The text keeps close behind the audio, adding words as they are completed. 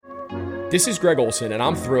This is Greg Olson, and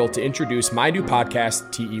I'm thrilled to introduce my new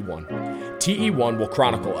podcast, TE1. TE1 will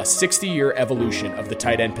chronicle a 60-year evolution of the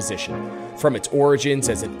tight end position, from its origins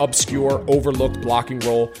as an obscure, overlooked blocking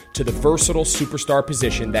role to the versatile superstar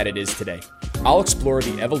position that it is today. I'll explore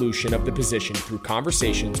the evolution of the position through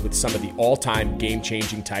conversations with some of the all-time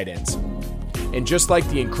game-changing tight ends. And just like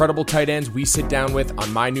the incredible tight ends we sit down with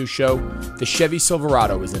on my new show, the Chevy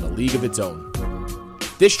Silverado is in a league of its own.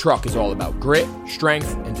 This truck is all about grit,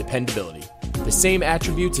 strength, and dependability, the same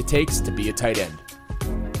attributes it takes to be a tight end.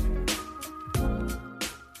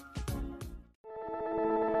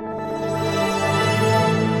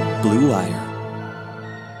 Blue Wire.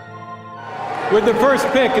 With the first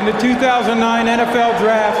pick in the 2009 NFL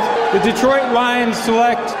Draft, the Detroit Lions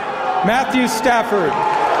select Matthew Stafford,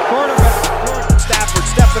 quarterback. Stafford,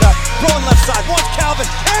 step it up, throwing left side, one Calvin,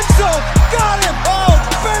 end zone, got him! Oh,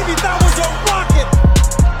 baby, that was a rocket!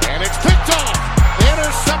 And it's picked off,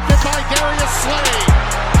 intercepted by Darius Slay.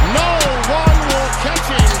 No one will catch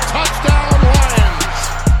him. Touchdown, Lions!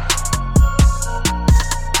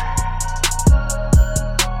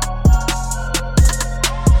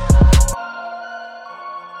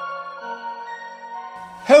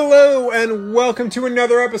 Hello and welcome to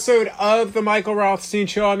another episode of the Michael Rothstein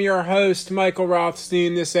Show. I'm your host, Michael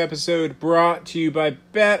Rothstein. This episode brought to you by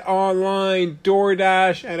Bet Online,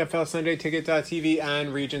 DoorDash, NFL Sunday Ticket.tv,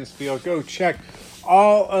 and Regents Field. Go check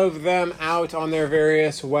all of them out on their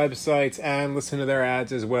various websites and listen to their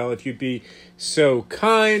ads as well if you'd be so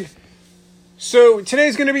kind. So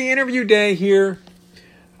today's going to be interview day here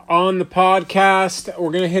on the podcast.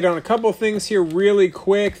 We're going to hit on a couple things here really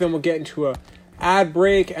quick, then we'll get into a ad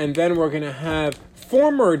break, and then we're going to have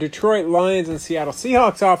former Detroit Lions and Seattle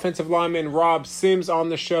Seahawks offensive lineman Rob Sims on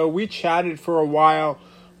the show. We chatted for a while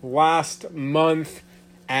last month,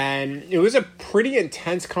 and it was a pretty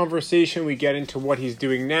intense conversation. We get into what he's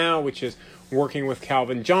doing now, which is working with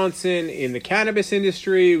Calvin Johnson in the cannabis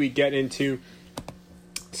industry. We get into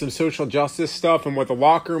some social justice stuff and what the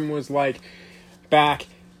locker room was like back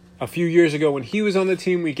a few years ago when he was on the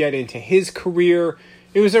team. We get into his career.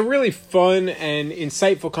 It was a really fun and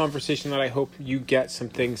insightful conversation that I hope you get some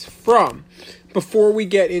things from. Before we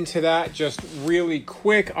get into that, just really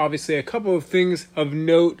quick, obviously a couple of things of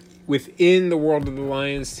note within the world of the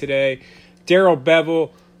Lions today. Darrell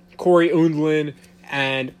Bevell, Corey Undlin,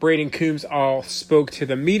 and Braden Coombs all spoke to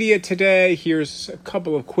the media today. Here's a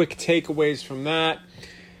couple of quick takeaways from that.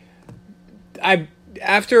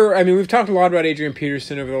 We've talked a lot about Adrian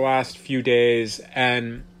Peterson over the last few days,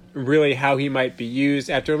 and really how he might be used.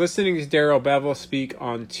 After listening to Darrell Bevell speak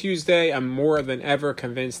on Tuesday, I'm more than ever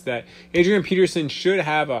convinced that Adrian Peterson should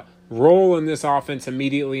have a role in this offense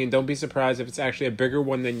immediately, and don't be surprised if it's actually a bigger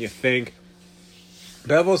one than you think.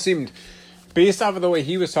 Bevell seemed, based off of the way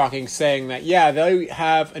he was talking, saying that, yeah, they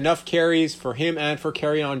have enough carries for him and for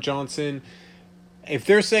Kerryon Johnson. If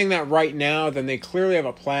they're saying that right now, then they clearly have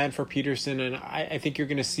a plan for Peterson, and I think you're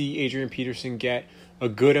going to see Adrian Peterson get a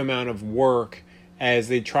good amount of work as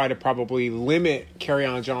they try to probably limit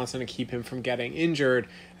Kerryon Johnson to keep him from getting injured.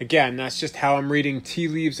 Again, that's just how I'm reading tea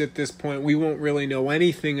leaves at this point. We won't really know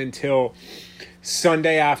anything until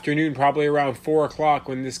Sunday afternoon, probably around 4 o'clock,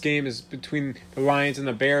 when this game is between the Lions and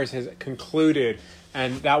the Bears has concluded.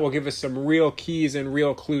 And that will give us some real keys and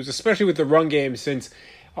real clues, especially with the run game, since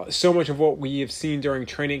so much of what we have seen during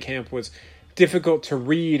training camp was difficult to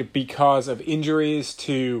read because of injuries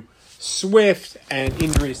to Swift and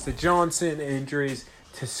injuries to Johnson and injuries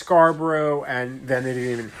to Scarborough, and then they didn't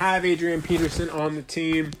even have Adrian Peterson on the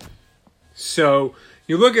team. So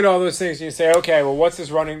you look at all those things and you say, okay, well, what's this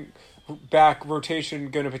running back rotation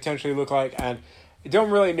going to potentially look like? And I don't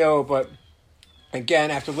really know, but again,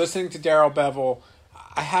 after listening to Darrell Bevell,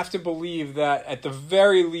 I have to believe that at the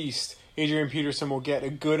very least, Adrian Peterson will get a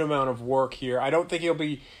good amount of work here. I don't think he'll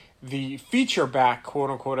be the feature back,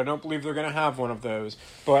 quote unquote. I don't believe they're going to have one of those,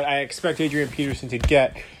 but I expect Adrian Peterson to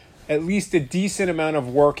get at least a decent amount of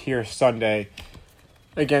work here Sunday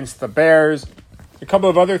against the Bears. A couple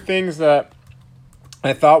of other things that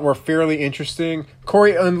I thought were fairly interesting.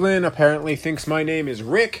 Corey Undlin apparently thinks my name is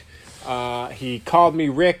Rick. He called me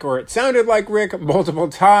Rick, or it sounded like Rick, multiple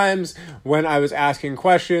times when I was asking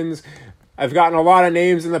questions. I've gotten a lot of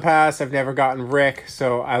names in the past. I've never gotten Rick,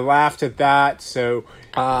 so I laughed at that. So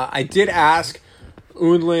I did ask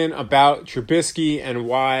Undlin about Trubisky and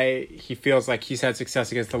why he feels like he's had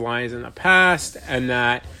success against the Lions in the past, and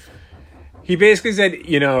that he basically said,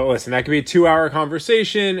 listen, that could be a 2-hour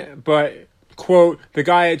conversation, but, quote, the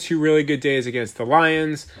guy had 2 really good days against the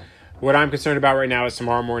Lions. What I'm concerned about right now is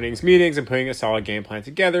tomorrow morning's meetings and putting a solid game plan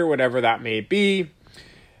together, whatever that may be.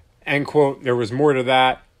 End quote. There was more to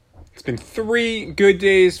that. It's been 3 good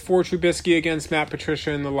days for Trubisky against Matt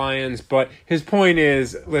Patricia and the Lions, but his point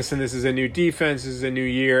is, listen, this is a new defense, this is a new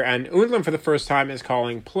year, and Undlin for the first time is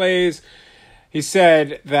calling plays. He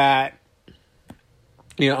said that,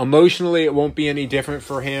 emotionally it won't be any different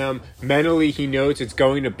for him. Mentally, he knows it's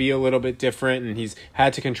going to be a little bit different, and he's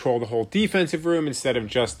had to control the whole defensive room instead of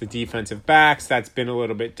just the defensive backs. That's been a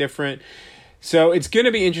little bit different. So it's going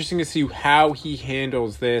to be interesting to see how he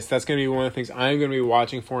handles this. That's going to be one of the things I'm going to be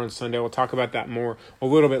watching for on Sunday. We'll talk about that more a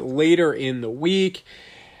little bit later in the week.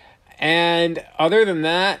 And other than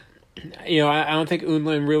that, I don't think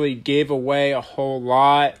Undlin really gave away a whole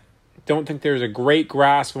lot. Don't think there's a great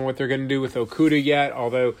grasp on what they're going to do with Okudah yet,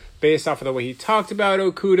 although based off of the way he talked about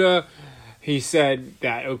Okudah, he said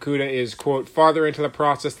that Okudah is, quote, farther into the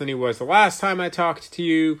process than he was the last time I talked to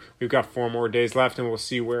you. We've got 4 more days left, and we'll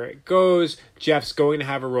see where it goes. Jeff's going to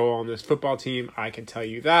have a role on this football team. I can tell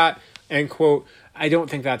you that. End quote. I don't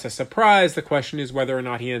think that's a surprise. The question is whether or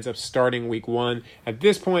not he ends up starting week 1. At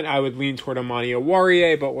this point, I would lean toward Amani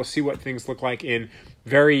Oruwariye, but we'll see what things look like in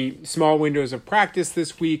very small windows of practice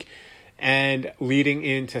this week. And leading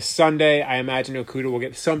into Sunday, I imagine Okudah will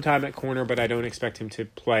get some time at corner, but I don't expect him to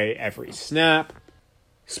play every snap.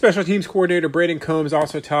 Special teams coordinator Braden Combs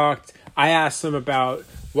also talked. I asked him about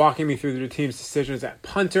walking me through the team's decisions at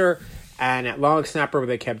punter and at long snapper, where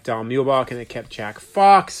they kept Dom Muhlbach and they kept Jack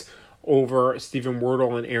Fox over Stephen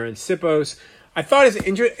Wordle and Aaron Sipos. I thought his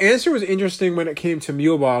answer was interesting when it came to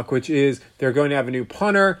Muhlbach, which is they're going to have a new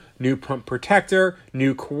punter, new punt protector,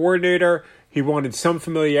 new coordinator. He wanted some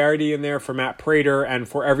familiarity in there for Matt Prater and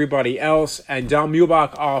for everybody else. And Dom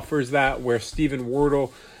Muhlbach offers that where Stephen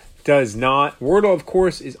Wordle does not. Wordle, of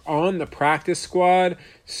course, is on the practice squad.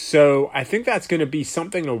 So I think that's going to be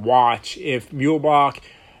something to watch if Muhlbach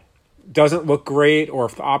doesn't look great or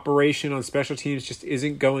if the operation on special teams just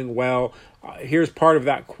isn't going well. Here's part of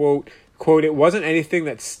that quote. Quote, it wasn't anything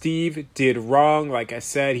that Steve did wrong. Like I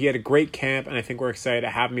said, he had a great camp, and I think we're excited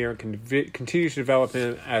to have him here and continue to develop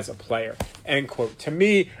him as a player. End quote. To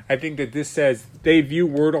me, I think that this says they view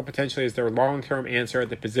Wordle potentially as their long-term answer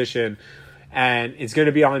at the position, and it's going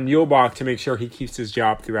to be on Muhlbach to make sure he keeps his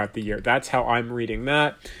job throughout the year. That's how I'm reading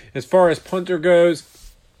that. As far as punter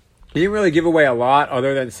goes, he didn't really give away a lot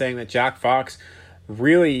other than saying that Jack Fox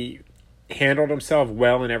really handled himself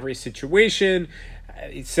well in every situation.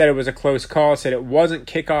 He said it was a close call, said it wasn't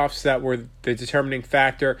kickoffs that were the determining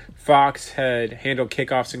factor. Fox had handled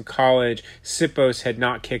kickoffs in college. Sipos had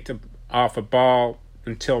not kicked off a ball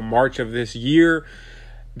until March of this year.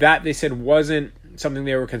 That, they said, wasn't something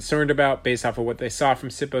they were concerned about based off of what they saw from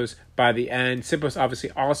Sipos by the end. Sipos obviously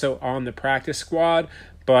also on the practice squad,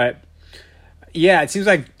 but yeah, it seems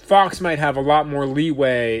like Fox might have a lot more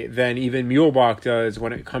leeway than even Muhlbach does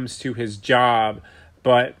when it comes to his job.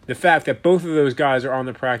 But the fact that both of those guys are on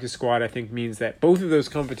the practice squad, I think, means that both of those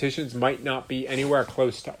competitions might not be anywhere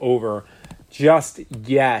close to over just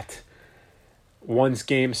yet once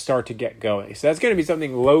games start to get going. So that's going to be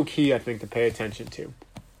something low-key, I think, to pay attention to.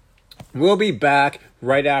 We'll be back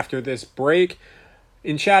right after this break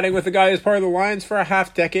in chatting with a guy who's part of the Lions for a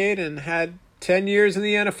half decade and had 10 years in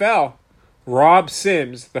the NFL, Rob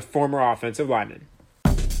Sims, the former offensive lineman.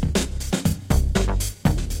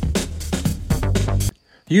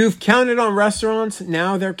 You've counted on restaurants,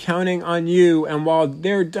 now they're counting on you. And while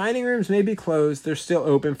their dining rooms may be closed, they're still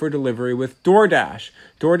open for delivery with DoorDash.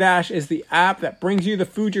 DoorDash is the app that brings you the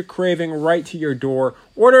food you're craving right to your door.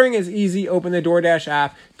 Ordering is easy. Open the DoorDash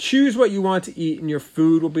app, choose what you want to eat, and your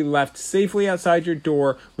food will be left safely outside your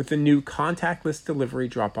door with the new contactless delivery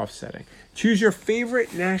drop-off setting. Choose your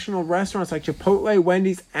favorite national restaurants like Chipotle,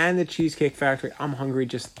 Wendy's, and the Cheesecake Factory. I'm hungry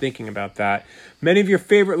just thinking about that. Many of your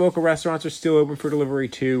favorite local restaurants are still open for delivery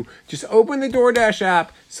too. Just open the DoorDash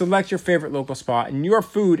app, select your favorite local spot, and your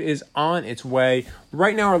food is on its way.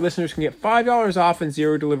 Right now, our listeners can get $5 off and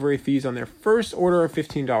 0 delivery fees on their first order of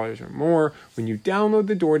 $15 or more when you download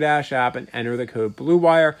the DoorDash app and enter the code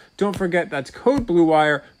BlueWire. Don't forget, that's code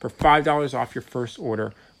BlueWire for $5 off your first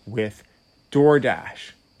order with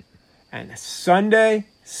DoorDash. And Sundays,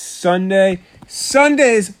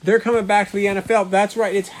 they're coming back to the NFL. That's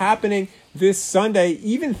right, it's happening this Sunday,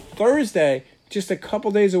 even Thursday, just a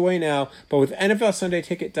couple days away now. But with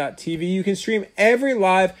NFLSundayTicket.tv, you can stream every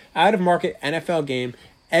live, out-of-market NFL game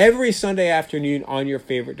every Sunday afternoon on your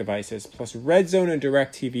favorite devices, plus Red Zone and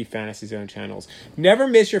DirecTV Fantasy Zone channels. Never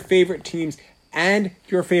miss your favorite teams and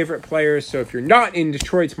your favorite players. So if you're not in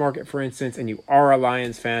Detroit's market, for instance, and you are a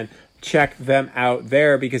Lions fan, check them out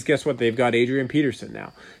there, because guess what? They've got Adrian Peterson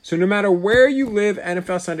now. So no matter where you live,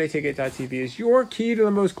 NFLSundayTicket.tv is your key to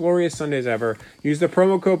the most glorious Sundays ever. Use the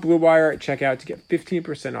promo code BlueWire at checkout to get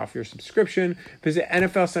 15% off your subscription. Visit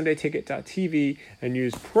NFLSundayTicket.tv and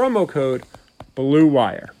use promo code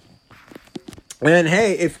BlueWire. And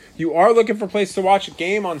hey, if you are looking for a place to watch a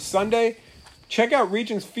game on Sunday, check out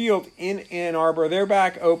Regents Field in Ann Arbor. They're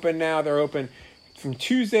back open now. They're open from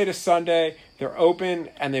Tuesday to Sunday. They're open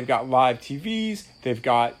and they've got live TVs. They've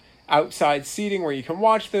got outside seating where you can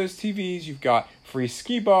watch those TVs. You've got free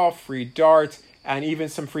skee ball, free darts, and even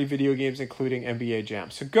some free video games, including NBA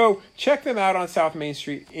Jam. So go check them out on South Main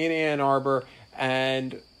Street in Ann Arbor.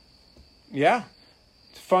 And yeah,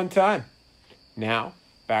 it's a fun time. Now,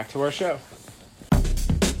 back to our show.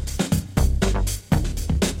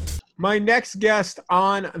 My next guest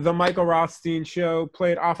on the Michael Rothstein Show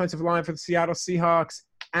played offensive line for the Seattle Seahawks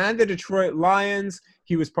and the Detroit Lions.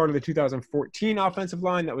 He was part of the 2014 offensive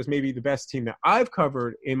line. That was maybe the best team that I've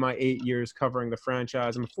covered in my 8 years covering the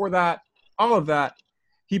franchise. And before that, all of that,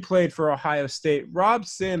 he played for Ohio State. Rob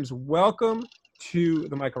Sims, welcome to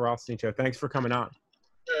the Michael Rothstein Show. Thanks for coming on.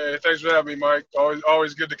 Hey, thanks for having me, Mike.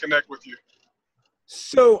 Always good to connect with you.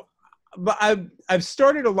 So, but I've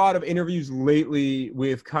started a lot of interviews lately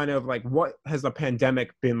with kind of like, what has the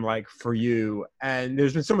pandemic been like for you? And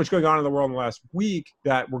there's been so much going on in the world in the last week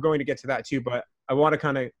that we're going to get to that too. But I want to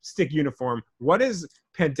kind of stick uniform. What has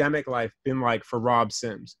pandemic life been like for Rob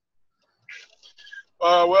Sims?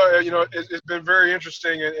 Well, it's been very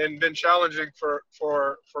interesting and been challenging for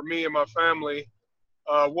me and my family.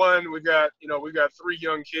 One, we've got 3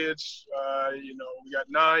 young kids. We got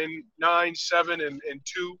 9, 7, and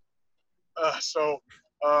 2. So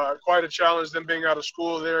quite a challenge, them being out of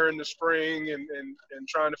school there in the spring and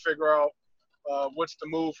trying to figure out what's the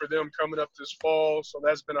move for them coming up this fall. So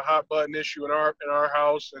that's been a hot button issue in our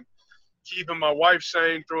house, and keeping my wife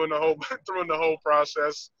sane through the whole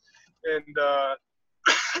process. And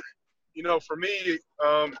for me,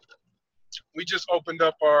 we just opened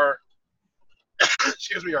up our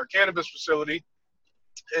our cannabis facility,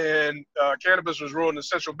 and cannabis was ruled an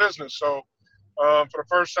essential business. So for the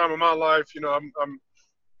first time in my life, I'm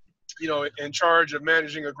in charge of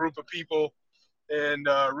managing a group of people and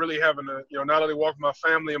really having to, not only walk my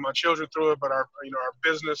family and my children through it, but our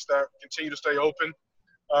business that continue to stay open.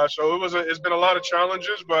 So it's been a lot of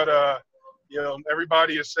challenges, but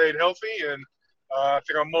everybody has stayed healthy, and I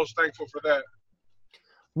think I'm most thankful for that.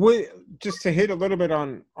 Just to hit a little bit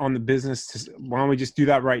on the business, why don't we just do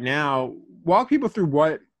that right now? Walk people through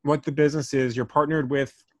what the business is. You're partnered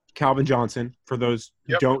with Calvin Johnson, for those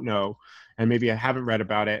who don't know, and maybe I haven't read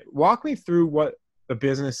about it. Walk me through what the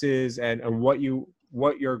business is and what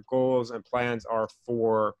your goals and plans are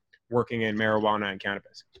for working in marijuana and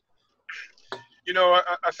cannabis.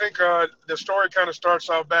 I think the story kind of starts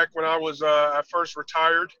out back when I first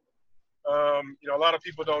retired. A lot of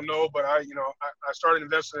people don't know, but I started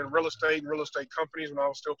investing in real estate and real estate companies when I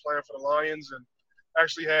was still playing for the Lions, and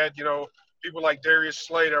actually had, people like Darius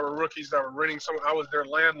Slay that were rookies that were renting I was their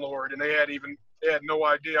landlord, and they had no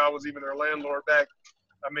idea I was even their landlord back.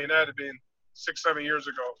 That had been 6-7 years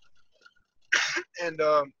ago. And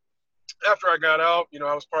after I got out,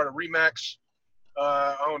 I was part of Remax.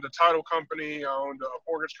 I owned a title company. I owned a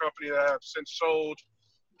mortgage company that I have since sold.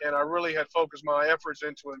 And I really had focused my efforts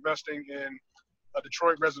into investing in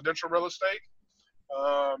Detroit residential real estate.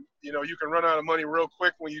 You can run out of money real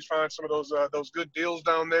quick when you find some of those good deals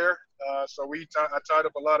down there. So I tied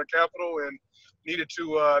up a lot of capital and needed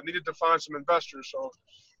to find some investors. So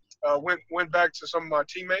went back to some of my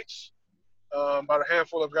teammates, about a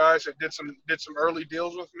handful of guys that did some early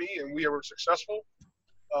deals with me, and we were successful.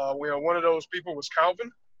 One of those people was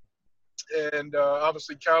Calvin, and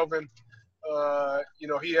obviously Calvin.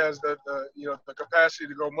 He has the capacity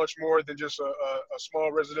to go much more than just a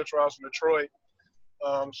small residential house in Detroit.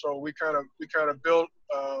 So we kind of built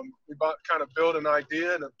an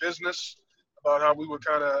idea and a business about how we would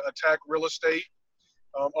kind of attack real estate.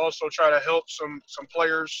 Also try to help some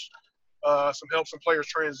players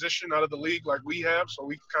transition out of the league like we have. So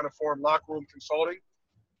we kind of form Locker Room Consulting,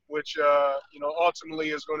 which ultimately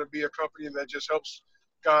is going to be a company that just helps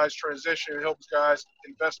guys transition, helps guys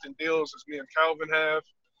invest in deals, as me and Calvin have.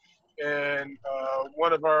 And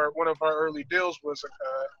one of our early deals was an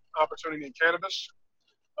opportunity in cannabis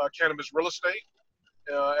real estate.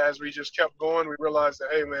 As we just kept going, we realized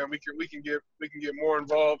that, hey man, we can get more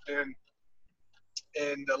involved in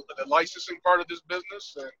the licensing part of this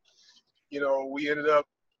business, and we ended up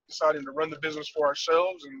deciding to run the business for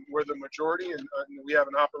ourselves, and we're the majority, and we have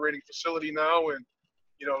an operating facility now, and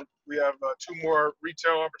we have 2 more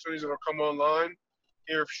retail opportunities that will come online.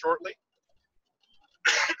 here shortly.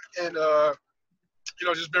 And,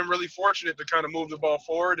 just been really fortunate to kind of move the ball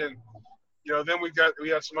forward. And, then we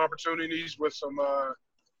had some opportunities with some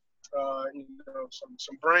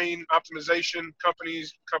brain optimization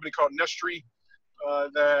company called Nestry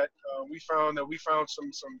that we found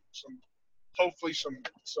some hopefully some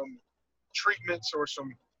treatments or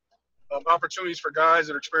some opportunities for guys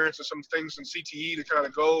that are experiencing some things in CTE to kind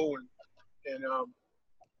of go and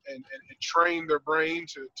train their brain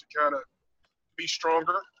to kind of be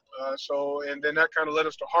stronger. And then that kind of led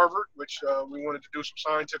us to Harvard, which we wanted to do some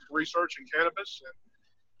scientific research in cannabis. And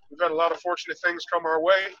we've had a lot of fortunate things come our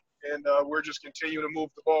way, and we're just continuing to move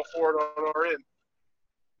the ball forward on our end.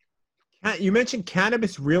 You mentioned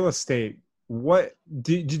cannabis real estate. What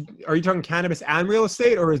are you talking cannabis and real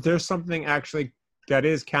estate, or is there something actually that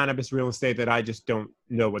is cannabis real estate that I just don't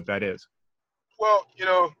know what that is? Well, you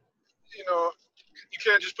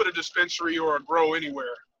can't just put a dispensary or a grow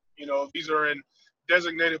anywhere. These are in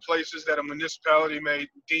designated places that a municipality may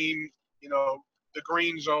deem, the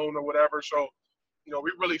green zone or whatever. So,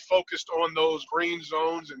 we really focused on those green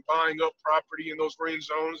zones and buying up property in those green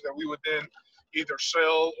zones that we would then either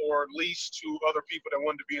sell or lease to other people that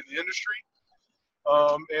wanted to be in the industry.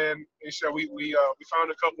 And so we found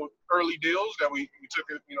a couple of early deals that we took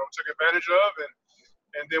advantage of,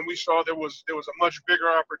 and then we saw there was a much bigger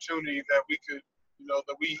opportunity that we could,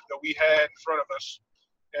 that we had in front of us.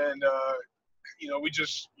 And, we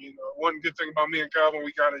just, one good thing about me and Calvin,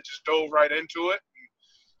 we kind of just dove right into it. And,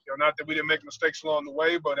 not that we didn't make mistakes along the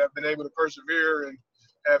way, but have been able to persevere and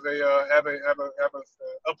have a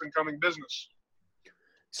up and coming business.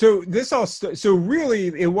 So so really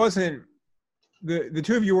it wasn't the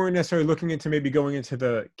two of you weren't necessarily looking into maybe going into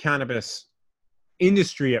the cannabis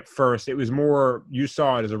industry at first. It was more, you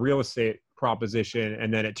saw it as a real estate proposition,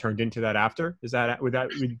 and then it turned into that after. Would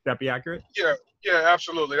that be accurate? Yeah,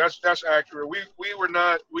 absolutely. That's accurate. We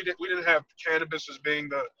didn't have cannabis as being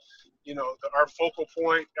our focal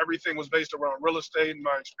point. Everything was based around real estate and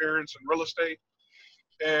my experience in real estate.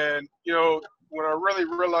 And when I really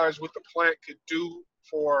realized what the plant could do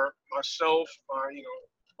for myself,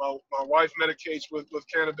 my wife medicates with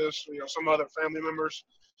cannabis. Some other family members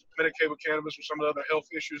medicate with cannabis for some of the other health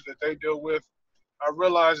issues that they deal with. I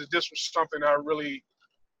realized that this was something I really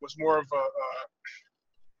was more of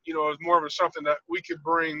something that we could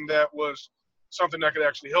bring that was something that could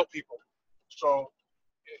actually help people. So,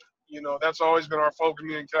 that's always been our focus.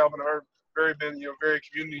 Me and Calvin are very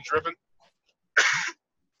community driven.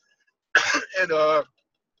 And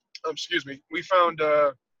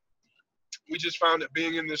we just found that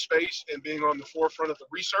being in this space and being on the forefront of the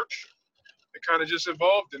research, it kind of just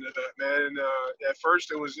evolved into that, man. And at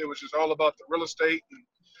first it was just all about the real estate, and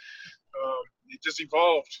it just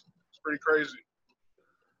evolved. It's pretty crazy.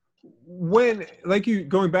 When,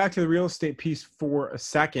 going back to the real estate piece for a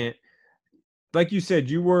second, like you said,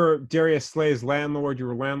 you were Darius Slay's landlord. You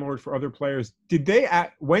were landlord for other players.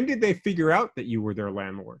 When did they figure out that you were their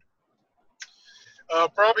landlord?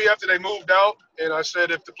 Probably after they moved out, and I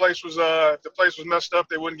said if the place was messed up,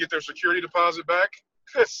 they wouldn't get their security deposit back.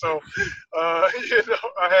 So, I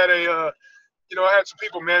had some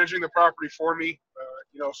people managing the property for me.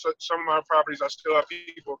 So some of my properties I still have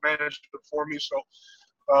people manage it for me. So,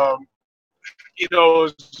 it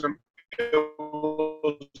was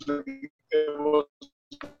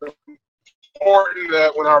important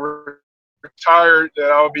that when I retired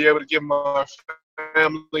that I would be able to give my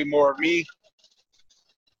family more of me.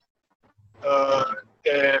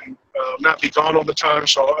 And not be gone all the time.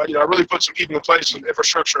 So, I really put some people in place, some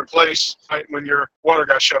infrastructure in place, right, when your water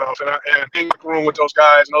got shut off. And in the room with those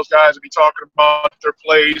guys, and those guys would be talking about their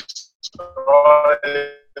place,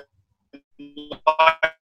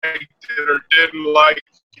 liked it or didn't like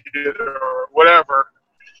it or whatever.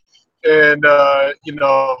 And, I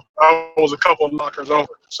was a couple of knockers over.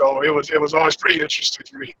 So it was always pretty interesting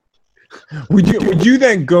for me. Would you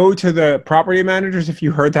then go to the property managers if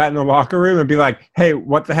you heard that in the locker room and be like, hey,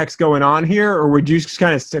 what the heck's going on here? Or would you just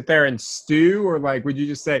kind of sit there and stew? Or would you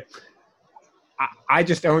just say, I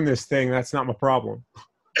just own this thing. That's not my problem.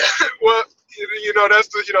 Well, that's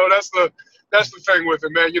the thing with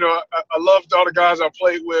it, man. I loved all the guys I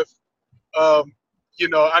played with. I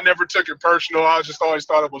never took it personal. I just always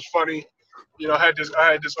thought it was funny. I had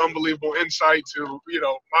this unbelievable insight to,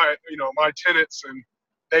 my tenants, and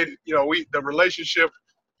they, the relationship,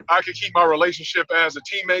 I could keep my relationship as a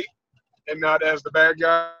teammate and not as the bad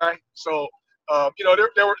guy. So,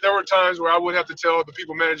 there were times where I would have to tell the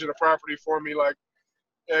people managing the property for me, like,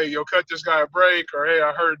 hey, cut this guy a break, or hey,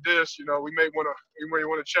 I heard this, we may want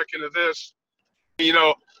to check into this.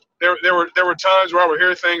 there were times where I would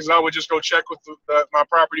hear things and I would just go check with my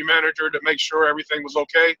property manager to make sure everything was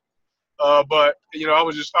okay. But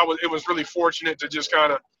it was really fortunate to just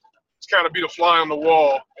kind of be the fly on the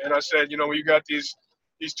wall. And I said, when you got these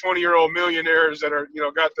 20-year-old millionaires that are,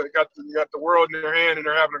 got the world in their hand and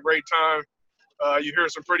they're having a great time, you hear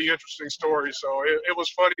some pretty interesting stories. So it was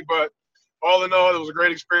funny, but all in all, it was a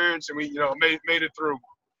great experience, and we, made it through.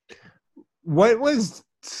 What was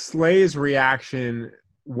Slay's reaction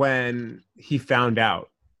when he found out?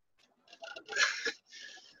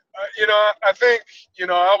 I think,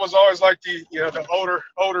 I was always like the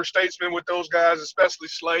older statesman with those guys, especially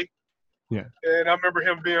Slay. Yeah. And I remember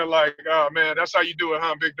him being like, "Oh man, that's how you do it,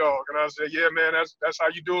 huh, big dog?" And I said, "Yeah, man, that's how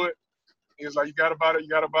you do it." He was like, "You got to buy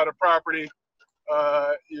a property.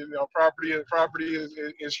 Property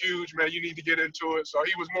is huge, man. You need to get into it." So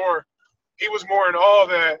he was more in awe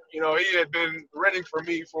that, he had been renting for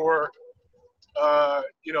me for 3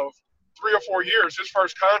 or 4 years. His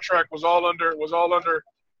first contract was all under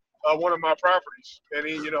one of my properties, and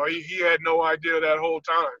he had no idea that whole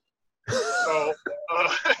time. So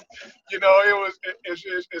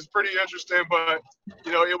it's pretty interesting, but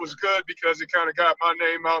it was good because it kind of got my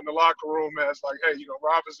name out in the locker room as like, hey,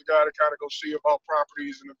 Rob is the guy to kind of go see about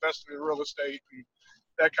properties and investing in real estate and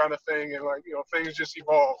that kind of thing, and like things just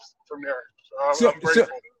evolved from there. So I'm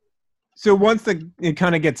grateful. So once it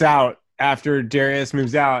kind of gets out after Darius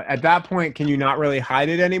moves out, at that point, can you not really hide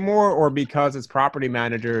it anymore, or because it's property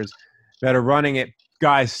managers that are running it,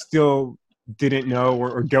 guys still didn't know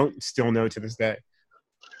or don't still know to this day?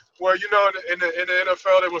 Well, in the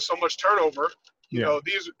NFL, there was so much turnover. This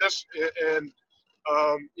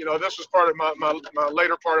was part of my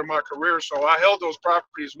later part of my career. So I held those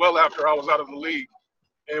properties well after I was out of the league,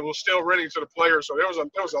 and was still renting to the players. So there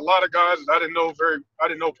was a lot of guys that I didn't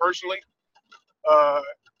know personally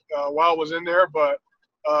while I was in there. But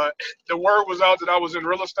the word was out that I was in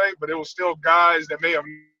real estate, but it was still guys that may have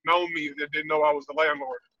known me that didn't know I was the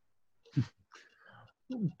landlord.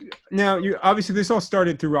 Now, obviously this all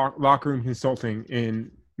started through locker room consulting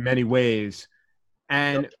in many ways,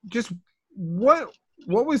 and just what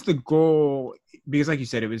was the goal? Because, like you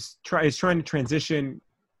said, it's trying to transition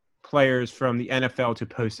players from the NFL to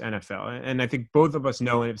post NFL, and I think both of us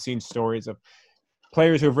know and have seen stories of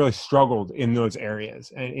players who have really struggled in those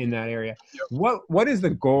areas and in that area. Yep. What is the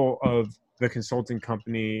goal of the consulting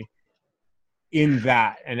company in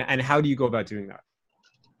that, and how do you go about doing that?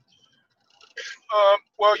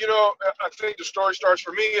 Well, I think the story starts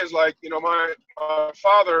for me is like, my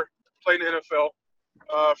father played in the NFL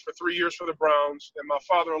for 3 years for the Browns, and my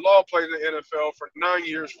father-in-law played in the NFL for 9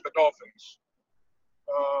 years for the Dolphins.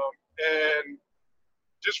 And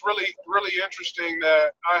just really, really interesting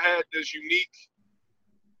that I had this unique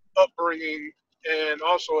upbringing and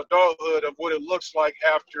also adulthood of what it looks like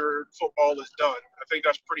after football is done. I think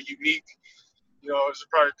that's pretty unique. There's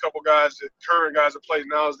probably a couple current guys that play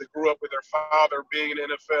now, that grew up with their father being in the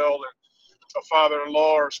NFL and a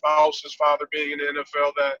father-in-law or spouse's father being in the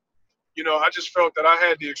NFL that, I just felt that I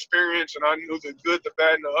had the experience and I knew the good, the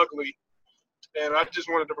bad, and the ugly. And I just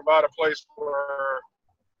wanted to provide a place where,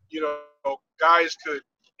 guys could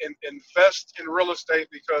invest in real estate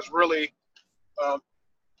because really,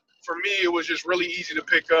 for me, it was just really easy to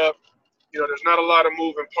pick up. There's not a lot of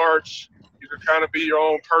moving parts. You can kind of be your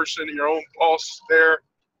own person and your own boss there.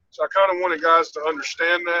 So I kind of wanted guys to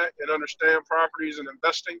understand that and understand properties and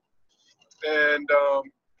investing. And,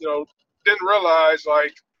 didn't realize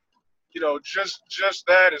just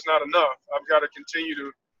that is not enough. I've got to continue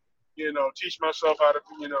to, teach myself how to,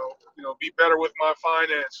 be better with my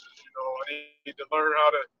finances. I need to learn how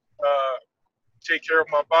to take care of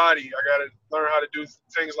my body. I got to learn how to do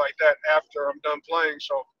things like that after I'm done playing.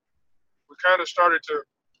 So we kind of start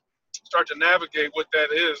to navigate what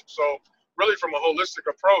that is. So really from a holistic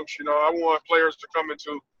approach, I want players to come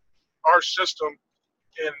into our system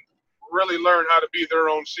and really learn how to be their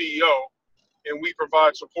own CEO. And we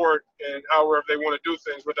provide support and however they want to do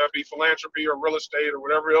things, whether that be philanthropy or real estate or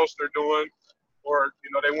whatever else they're doing, or,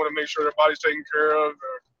 they want to make sure their body's taken care of,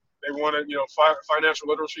 or they want to, financial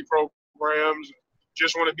literacy programs,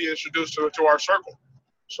 just want to be introduced to our circle.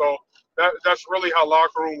 So that's really how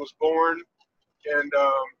Locker Room was born. And,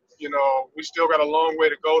 we still got a long way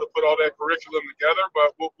to go to put all that curriculum together,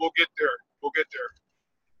 but we'll get there. We'll get there.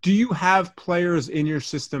 Do you have players in your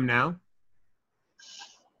system now?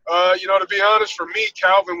 To be honest, for me,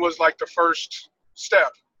 Calvin was like the first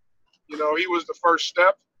step. He was the first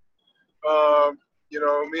step.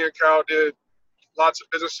 Me and Cal did lots of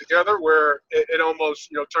business together where it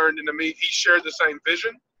almost, turned into me. He shared the same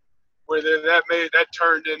vision where that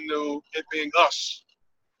turned into it being us.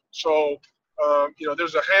 So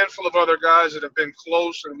There's a handful of other guys that have been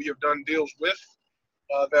close and we have done deals with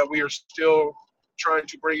that we are still trying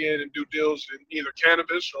to bring in and do deals in either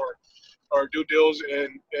cannabis or do deals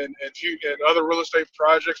in other real estate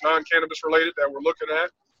projects, non-cannabis related, that we're looking at.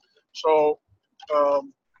 So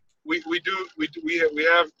we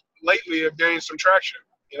have lately gained some traction.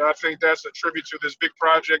 I think that's a tribute to this big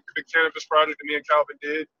project, the big cannabis project that me and Calvin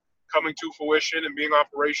did, coming to fruition and being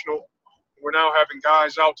operational. We're now having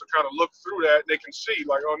guys out to kind of look through that, and they can see,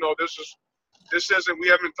 like, oh no, we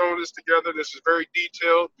haven't thrown this together. This is very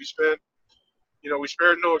detailed. We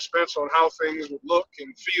spared no expense on how things would look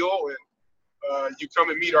and feel, and you come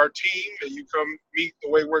and meet our team, and you come meet the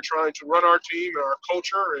way we're trying to run our team and our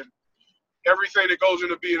culture and everything that goes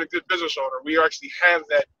into being a good business owner. We actually have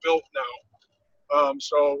that built now.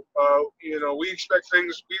 We expect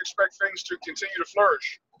things to continue to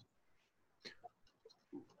flourish.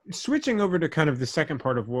 Switching over to kind of the second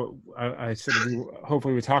part of what I said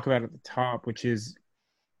hopefully we talk about at the top, which is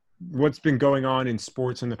what's been going on in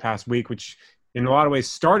sports in the past week, which in a lot of ways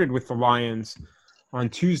started with the Lions on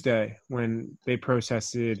Tuesday when they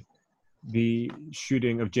protested the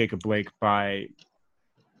shooting of Jacob Blake by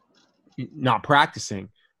not practicing.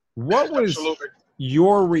 What was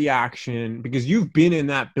your reaction? Because you've been in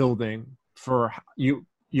that building for you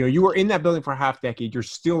were in that building for a half decade. You're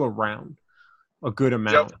still around a good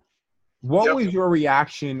amount. Yep. What was your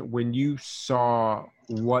reaction when you saw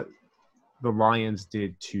what the Lions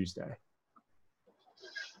did Tuesday?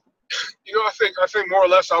 I think more or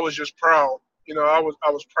less I was just proud. I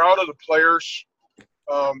was proud of the players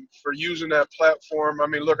for using that platform. I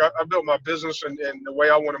mean, look, I built my business and the way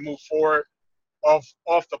I want to move forward off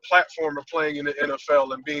the platform of playing in the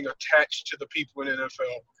NFL and being attached to the people in the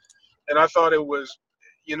NFL. And I thought it was,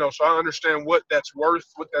 so I understand what that's worth,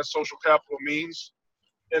 what that social capital means.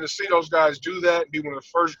 And to see those guys do that, be one of the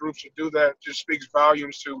first groups to do that, just speaks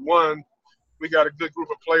volumes to, one, we got a good group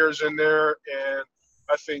of players in there. And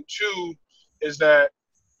I think, two, is that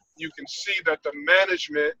you can see that the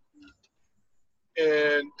management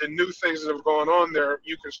and the new things that have gone on there,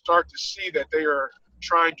 you can start to see that they are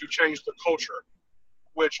trying to change the culture,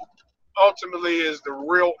 which ultimately is the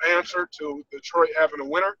real answer to Detroit having a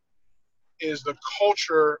winner, is the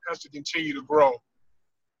culture has to continue to grow.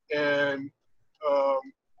 And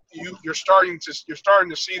you're starting to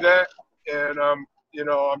see that, and I'm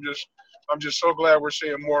just so glad we're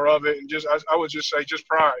seeing more of it. And I would just say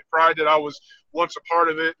pride that I was once a part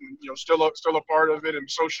of it, and still a part of it and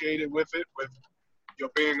associated with it, with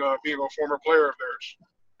being a former player of theirs.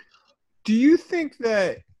 Do you think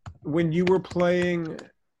that when you were playing,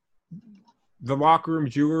 the locker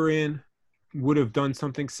rooms you were in would have done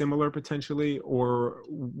something similar potentially, or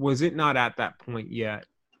was it not at that point yet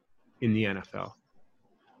in the NFL?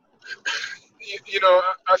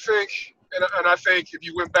 I think, and I think if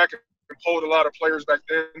you went back and polled a lot of players back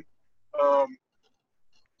then,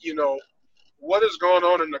 what is going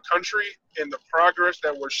on in the country and the progress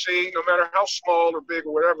that we're seeing, no matter how small or big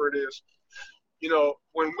or whatever it is,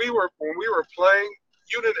 when we were playing,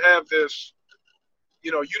 you didn't have this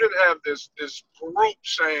group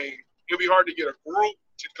saying, it'd be hard to get a group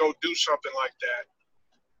to go do something like that.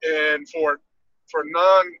 And for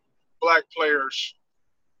non-black players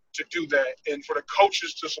to do that, and for the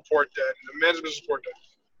coaches to support that, and the management to support that.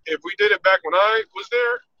 If we did it back when I was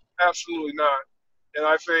there, absolutely not. And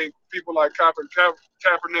I think people like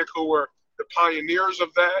Kaepernick, who were the pioneers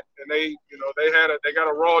of that, and they got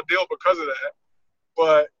a raw deal because of that.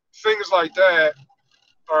 But things like that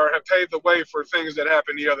have paved the way for things that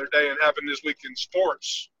happened the other day and happened this week in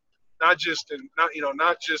sports, not just in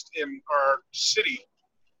our city,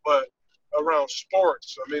 but around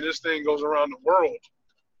sports. I mean, this thing goes around the world.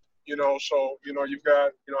 So you've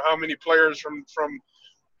got how many players from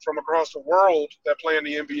across the world that play in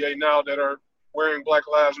the NBA now that are wearing Black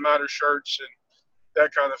Lives Matter shirts and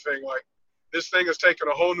that kind of thing. Like, this thing has taken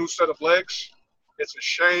a whole new set of legs. It's a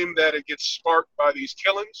shame that it gets sparked by these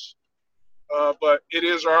killings, but it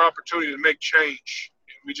is our opportunity to make change.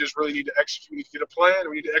 We just really need to execute. We need to get a plan, and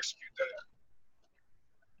we need to execute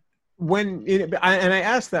that. And I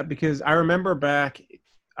asked that because I remember back,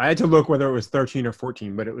 I had to look whether it was 13 or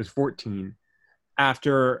 14, but it was 14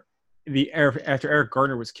 after Eric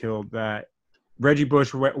Gardner was killed, that Reggie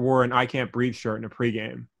Bush wore an "I Can't Breathe" shirt in a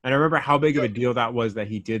pregame. And I remember how big of a deal that was that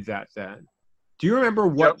he did that then. Do you remember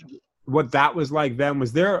what that was like then?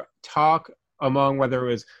 Was there talk among whether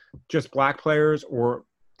it was just black players or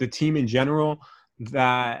the team in general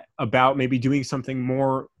that about maybe doing something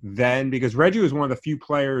more then? Because Reggie was one of the few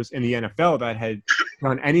players in the NFL that had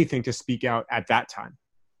done anything to speak out at that time.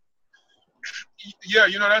 Yeah,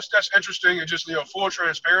 that's interesting, and just full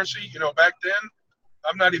transparency. Back then,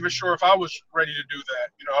 I'm not even sure if I was ready to do that.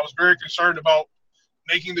 I was very concerned about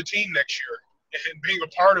making the team next year and being a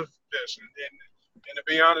part of this, and to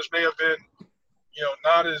be honest, may have been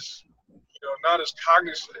not as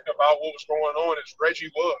cognizant about what was going on as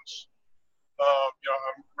Reggie was.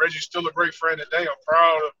 Reggie's still a great friend today. I'm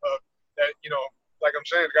proud of that. Like I'm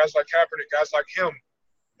saying, guys like Kaepernick, guys like him,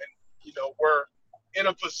 and were in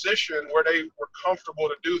a position where they were comfortable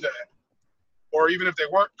to do that. Or even if they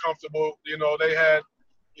weren't comfortable, they had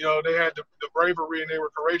the bravery and they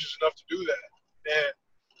were courageous enough to do that. And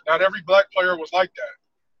not every black player was like that.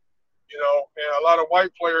 And a lot of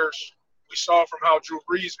white players, we saw from how Drew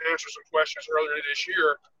Brees answered some questions earlier this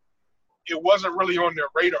year, it wasn't really on their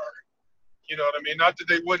radar. You know what I mean? Not that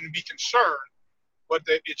they wouldn't be concerned, but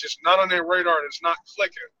it's just not on their radar and it's not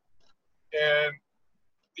clicking. And,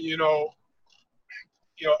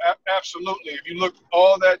 absolutely. If you look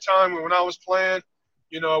all that time when I was playing,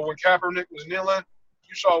 when Kaepernick was kneeling,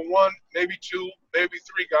 you saw one, maybe two, maybe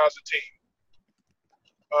three guys a team.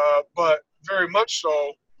 But very much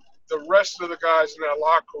so, the rest of the guys in that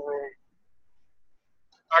locker room,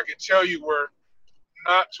 I can tell you, were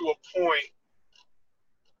not to a point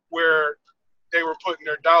where they were putting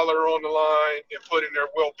their dollar on the line and putting their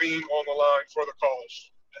well-being on the line for the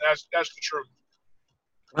cause. And that's the truth.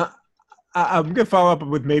 I'm going to follow up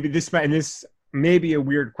with maybe this may be a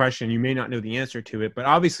weird question. You may not know the answer to it, but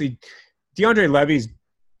obviously DeAndre Levy's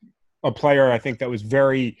a player I think that was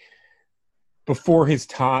very before his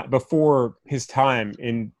time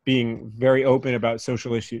in being very open about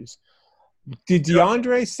social issues. Did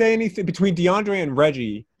DeAndre say anything between DeAndre and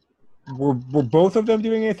Reggie? Were both of them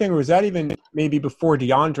doing anything, or was that even maybe before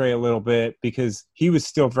DeAndre a little bit because he was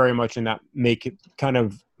still very much in that kind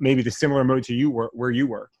of maybe the similar mode to you where you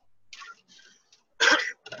were?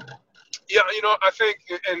 Yeah, I think,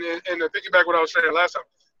 and to piggyback what I was saying last time,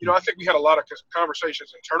 I think we had a lot of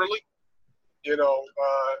conversations internally. Me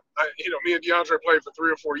and DeAndre played for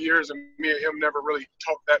 3 or 4 years, and me and him never really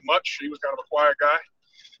talked that much. He was kind of a quiet guy.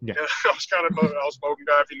 Yeah. And I was kind of an outspoken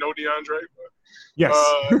guy, if you know DeAndre. But, yes.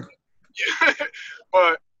 Yeah.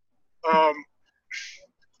 But, I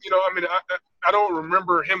don't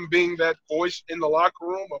remember him being that voice in the locker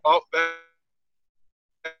room about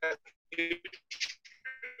that issue.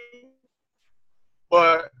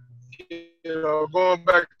 But, going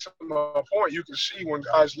back to my point, you can see when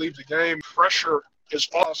guys leave the game, pressure is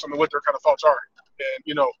awesome and what their kind of thoughts are.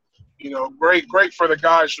 And, great for the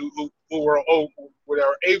guys who were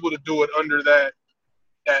able to do it under that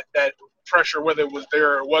pressure, whether it was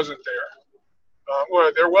there or wasn't there.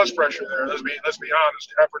 Well, there was pressure there. Let's be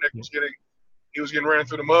honest. Kaepernick was getting ran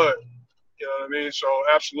through the mud. You know what I mean? So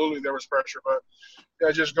absolutely there was pressure, but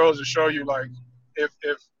that just goes to show you, like, if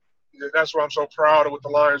that's why I'm so proud of what the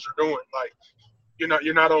Lions are doing. Like, you're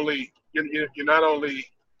not only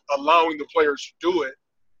allowing the players to do it,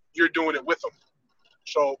 you're doing it with them.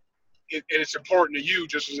 So it's important to you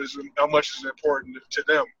just as how much is important to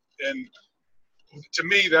them. And to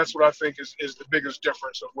me, that's what I think is the biggest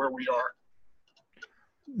difference of where we are.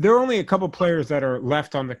 There are only a couple players that are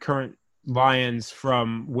left on the current Lions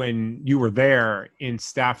from when you were there in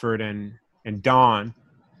Stafford and Don.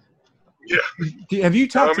 Yeah. Have you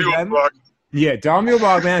talked to them? Yeah, Don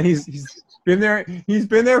Muhlbach, man, he's been there. He's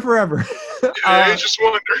been there forever. I just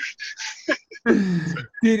wonder.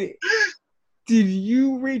 Did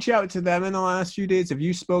you reach out to them in the last few days? Have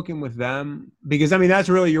you spoken with them? Because that's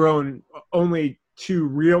really your only two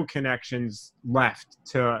real connections left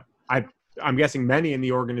to. I'm guessing many in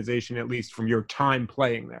the organization, at least from your time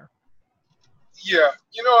playing there. Yeah,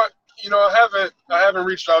 I haven't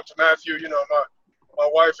reached out to Matthew. My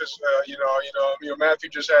wife is, Matthew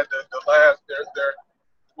just had the last, their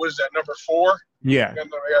what is that, number 4? Yeah. And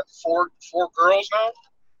they got four girls now.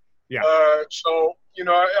 Yeah. So,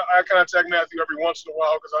 I contact Matthew every once in a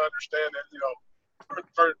while because I understand that,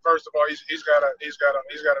 first of all, he's got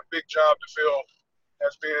a big job to fill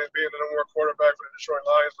as being the number 1 quarterback for the Detroit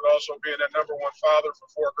Lions, but also being that number 1 father for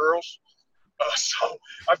 4 girls. So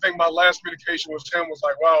I think my last communication with him was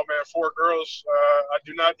like, wow, man, 4 girls, I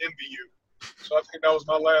do not envy you. So I think that was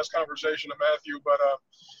my last conversation to Matthew. But, I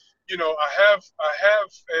have,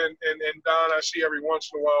 and Don I see every once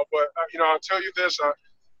in a while. But, I'll tell you this,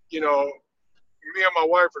 me and my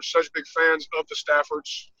wife are such big fans of the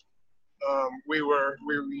Staffords. We were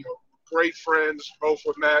great friends, both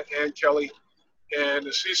with Matt and Kelly. And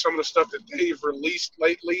to see some of the stuff that they've released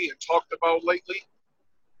lately and talked about lately,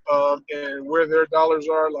 and where their dollars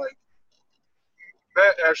are, like,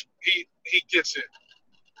 Matt actually, he gets it.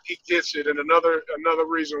 He gets it. And another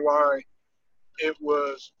reason why it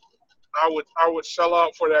was I would sell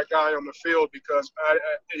out for that guy on the field because I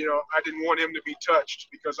didn't want him to be touched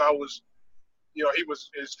because I was, he was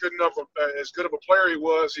as good of a player he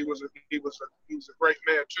was a great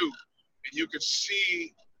man too, and you can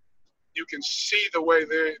see the way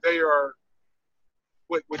they are,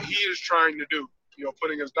 what he is trying to do,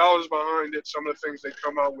 putting his dollars behind it. Some of the things they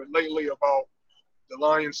come out with lately about the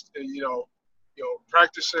Lions,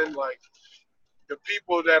 practicing, like, the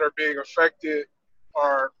people that are being affected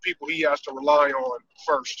are people he has to rely on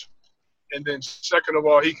first. And then second of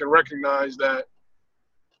all, he can recognize that,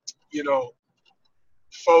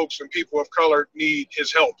 folks and people of color need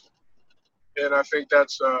his help. And I think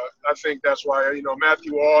that's why,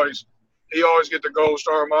 Matthew always get the gold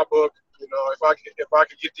star in my book. If I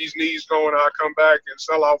could get these knees going, I'll come back and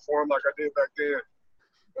sell out for him like I did back then.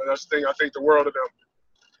 And that's the thing, I think the world of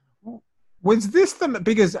them. Was this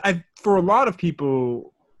because for a lot of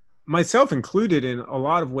people, myself included in a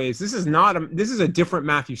lot of ways, this is a different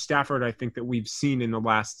Matthew Stafford, I think, that we've seen in the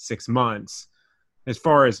last 6 months as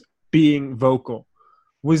far as being vocal.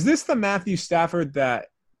 Was this the Matthew Stafford that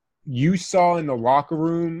you saw in the locker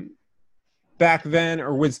room back then,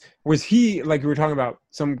 or was he, like you were talking about,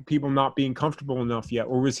 some people not being comfortable enough yet,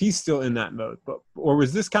 or was he still in that mode? Or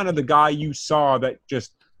was this kind of the guy you saw that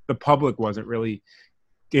just the public wasn't really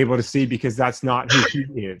able to see because that's not who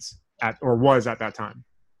he is was at that time?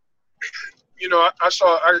 I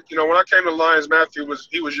saw when I came to the Lions, Matthew was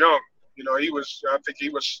young. I think he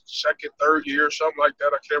was second, third year, something like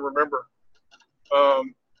that. I can't remember.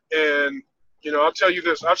 And I'll tell you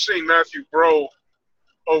this: I've seen Matthew grow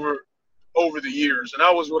over the years, and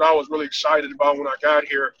what I was really excited about when I got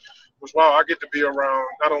here was, wow, I get to be around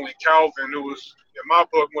not only Calvin, who was in my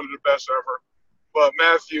book one of the best ever, but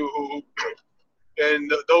Matthew, who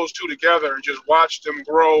and those two together, and just watch them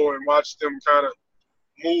grow and watch them kind of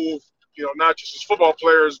move, not just as football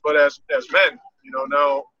players, but as men,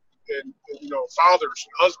 now, and fathers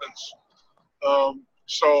and husbands.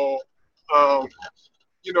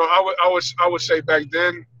 I would say back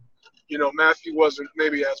then, Matthew wasn't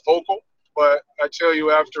maybe as vocal, but I tell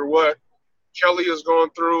you, after what Kelly has gone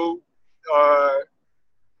through,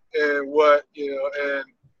 and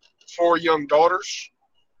 4 young daughters,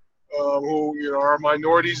 who are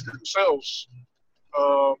minorities themselves,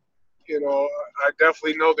 I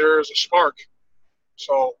definitely know there is a spark.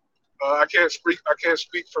 So I can't speak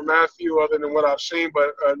for Matthew other than what I've seen,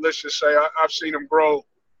 but let's just say I've seen him grow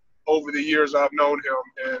over the years I've known him,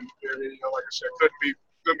 and like I said,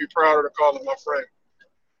 couldn't be prouder to call him my friend.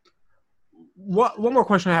 One more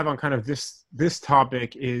question I have on kind of this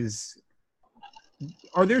topic is: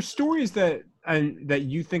 are there stories that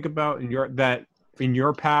you think about in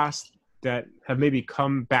your past that have maybe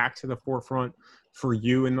come back to the forefront for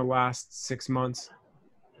you in the last 6 months?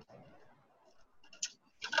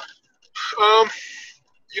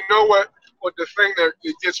 What the thing that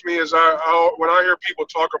it gets me is when I hear people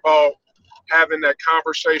talk about having that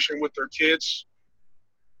conversation with their kids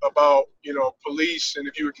about, police and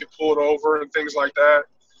if you would get pulled over and things like that.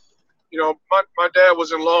 My dad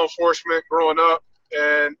was in law enforcement growing up,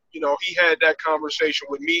 and, he had that conversation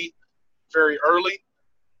with me very early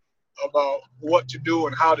about what to do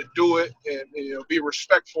and how to do it, and, be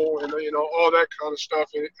respectful and, all that kind of stuff.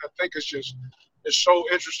 And I think it's so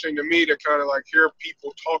interesting to me to kind of like hear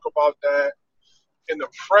people talk about that and the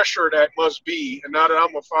pressure that must be. And now that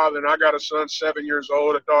I'm a father and I got a son 7 years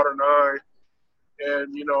old, a daughter 9,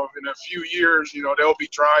 and, in a few years, they'll be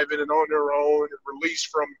driving and on their own and released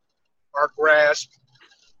from our grasp.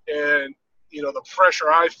 And, the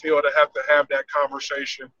pressure I feel to have that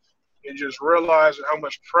conversation, and just realizing how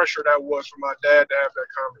much pressure that was for my dad to have that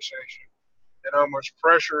conversation, and how much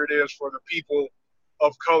pressure it is for the people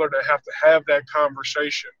of color to have that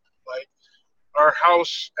conversation. Like, our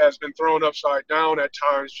house has been thrown upside down at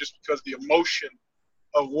times just because the emotion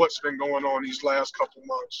of what's been going on these last couple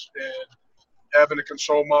months, and having to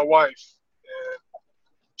console my wife, and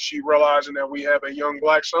she realizing that we have a young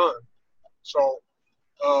black son. So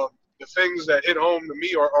the things that hit home to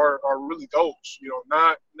me are really those,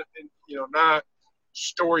 not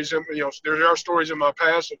stories. There are stories in my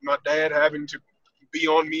past of my dad having to be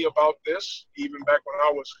on me about this, even back when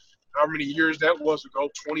I was, how many years that was ago,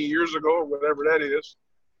 20 years ago or whatever that is.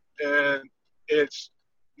 And it's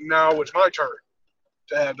my turn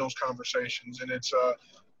to have those conversations. And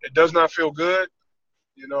it does not feel good.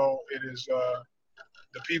 It is the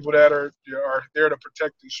people that are there to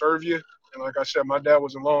protect and serve you. And like I said, my dad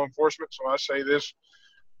was in law enforcement, so I say this,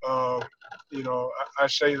 I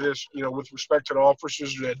say this, with respect to the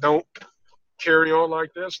officers that don't carry on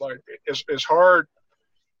like this. Like, it's hard.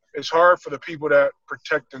 It's hard for the people that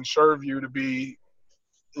protect and serve you to be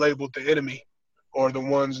labeled the enemy, or the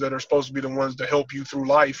ones that are supposed to be the ones to help you through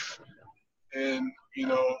life. And,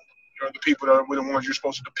 the people that are the ones you're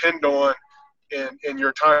supposed to depend on in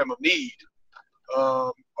your time of need,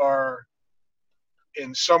 are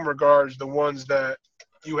in some regards the ones that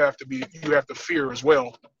you have to fear as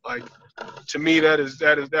well. Like, to me, that is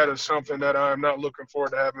something that I'm not looking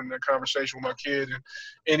forward to having that conversation with my kid,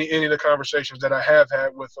 and any of the conversations that I have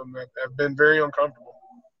had with them have been very uncomfortable.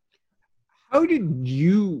 How did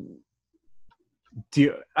you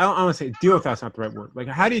deal? I don't want to say deal if that's not the right word. Like,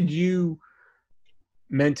 how did you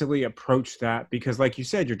mentally approach that? Because, like you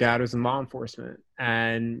said, your dad was in law enforcement,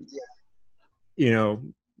 and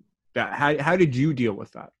that how did you deal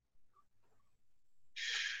with that?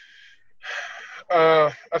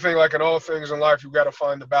 I think, like in all things in life, you've got to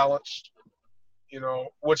find the balance.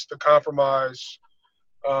 What's the compromise?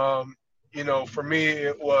 For me,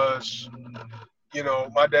 it was,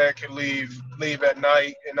 my dad could leave at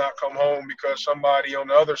night and not come home because somebody on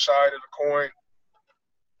the other side of the coin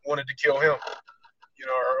wanted to kill him,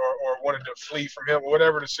 or wanted to flee from him,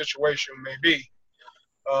 whatever the situation may be.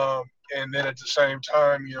 And then at the same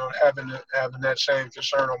time, having that same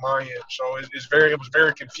concern on my end. So it was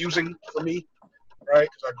very confusing for me, right?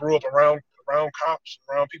 Because I grew up around cops,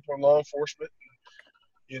 around people in law enforcement.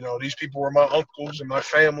 And, these people were my uncles and my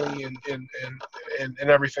family and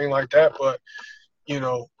everything like that. But,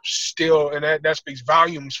 still, and that speaks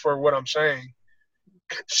volumes for what I'm saying,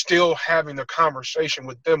 still having a conversation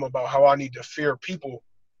with them about how I need to fear people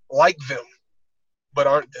like them, but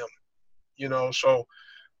aren't them, so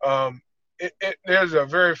there's a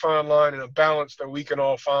very fine line and a balance that we can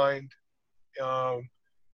all find.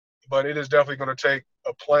 But it is definitely going to take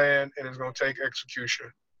a plan, and it's going to take execution.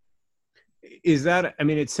 Is that,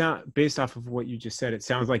 it sounds, based off of what you just said, it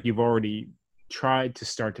sounds like you've already tried to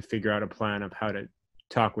start to figure out a plan of how to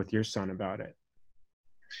talk with your son about it.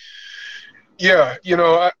 Yeah.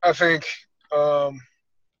 I think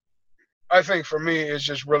for me, it's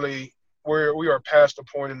just really we are past the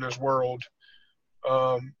point in this world,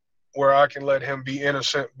 where I can let him be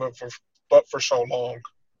innocent, but for so long,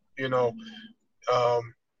 if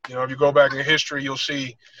you go back in history, you'll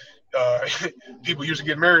see, people used to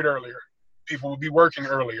get married earlier. People would be working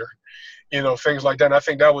earlier, things like that. And I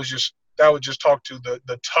think that would just talk to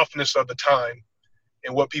the toughness of the time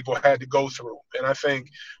and what people had to go through. And I think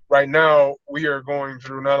right now we are going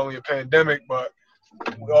through not only a pandemic, but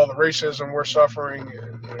with all the racism we're suffering,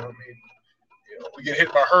 and we get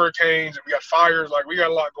hit by hurricanes and we got fires. Like, we got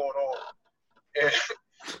a lot going on,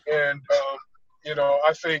 and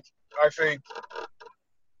I think like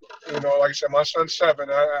I said, my son's 7.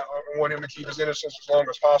 I want him to keep his innocence as long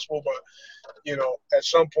as possible. But at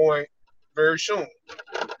some point, very soon,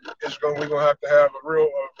 we're gonna have to have a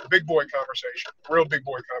big boy conversation,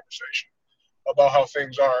 about how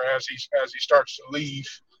things are as he starts to leave,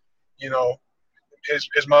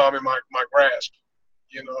 his mom in my grasp,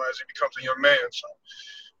 as he becomes a young man. So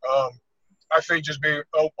I think just being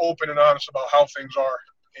open and honest about how things are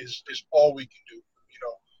is all we can do.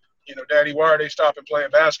 Daddy, why are they stopping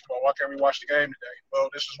playing basketball? Why can't we watch the game today? Well,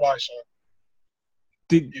 this is why, son.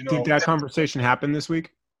 Did that conversation happen this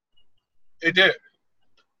week? It did.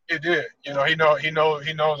 He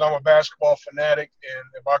knows I'm a basketball fanatic, and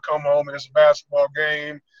if I come home and it's a basketball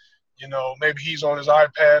game, maybe he's on his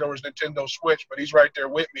iPad or his Nintendo Switch, but he's right there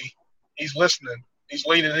with me. He's listening. He's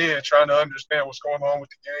leaning in, trying to understand what's going on with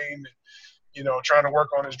the game, and trying to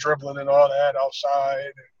work on his dribbling and all that outside,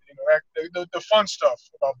 and the fun stuff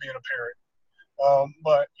about being a parent.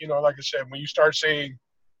 But like I said, when you start seeing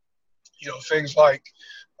things like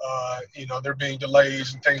there being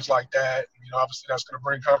delays and things like that, obviously that's going to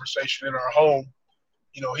bring conversation in our home.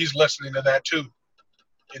 He's listening to that too.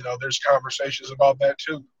 There's conversations about that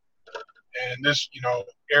too. And this,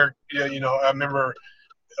 Eric, I remember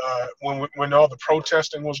when all the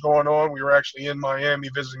protesting was going on, we were actually in Miami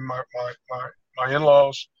visiting my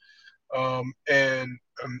in-laws, and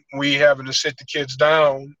we having to sit the kids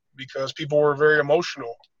down because people were very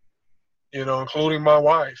emotional, including my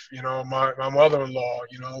wife, my mother-in-law,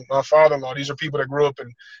 my father-in-law. These are people that grew up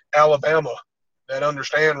in Alabama that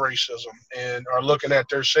understand racism and are looking at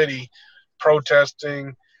their city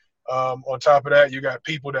protesting. On top of that, you got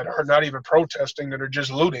people that are not even protesting, that are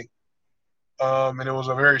just looting. And it was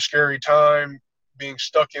a very scary time being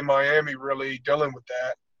stuck in Miami, really dealing with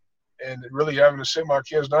that, and really having to sit my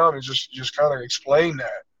kids down and just kind of explain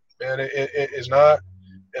that. Man, it's not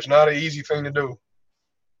an easy thing to do.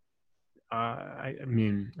 I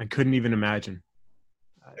couldn't even imagine.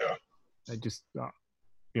 Yeah. I just,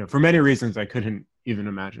 for many reasons, I couldn't even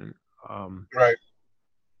imagine. Right.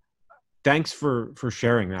 Thanks for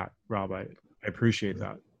sharing that, Rob. I appreciate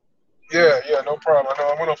that. Yeah, no problem. I know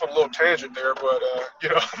I went off on a little tangent there, but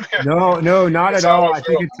man, No, not at all. how I I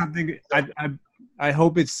think feel. it's something. I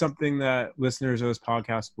hope it's something that listeners of this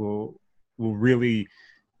podcast will really,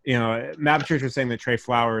 Matt Patricia was saying that Trey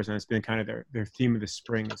Flowers, and it's been kind of their theme of the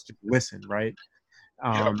spring is to listen, right?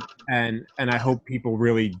 And I hope people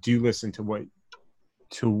really do listen to what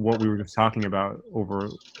we were just talking about over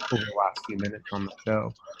the last few minutes on the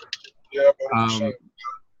show. Yeah, 100%.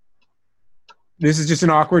 This is just an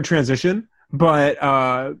awkward transition, but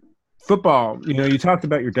football, you talked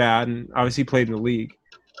about your dad and obviously played in the league.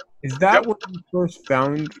 Is that when you first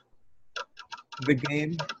found the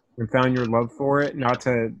game and found your love for it? Not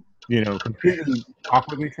to, completely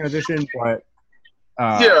awkwardly transition, but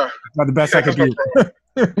not the best I could do.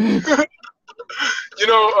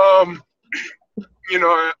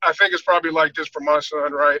 I think it's probably like this for my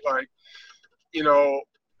son, right? Like, you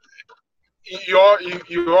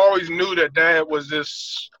always knew that dad was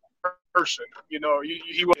this person. He was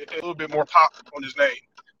a little bit more pop on his name,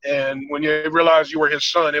 and when you realized you were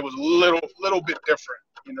his son, it was a little bit different.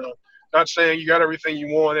 Not saying you got everything you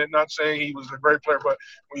wanted, not saying he was a great player, but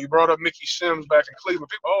when you brought up Mickey Sims back in Cleveland,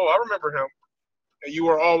 people, I remember him, and you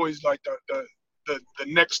were always like the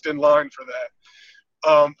next in line for that.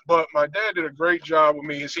 But my dad did a great job with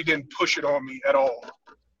me, is he didn't push it on me at all.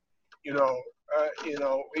 It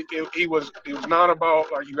was not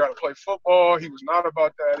about like you got to play football. He was not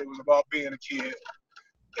about that. It was about being a kid.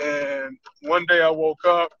 And one day I woke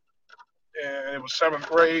up, and it was 7th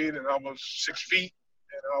grade, and I was 6 feet,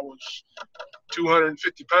 and I was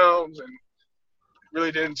 250 pounds, and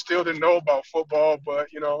really still didn't know about football. But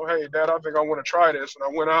hey, Dad, I think I want to try this, and I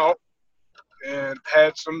went out and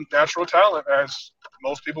had some natural talent, as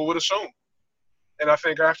most people would assume. And I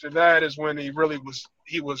think after that is when he was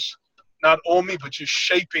not on me, but just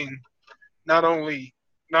shaping not only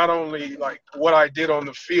like what I did on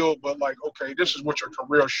the field, but like, okay, this is what your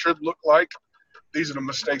career should look like. These are the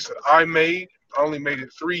mistakes that I made. I only made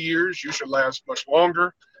it 3 years. You should last much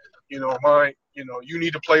longer. You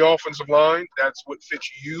need to play offensive line. That's what fits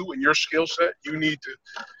you and your skill set. You need to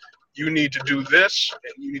do this,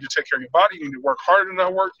 and you need to take care of your body. You need to work harder than I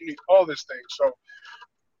work. You need all this thing. So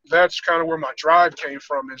that's kind of where my drive came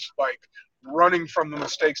from, is like running from the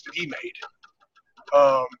mistakes that he made.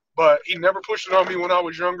 But he never pushed it on me when I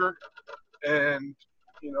was younger. And,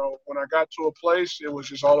 when I got to a place, it was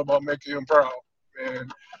just all about making him proud. And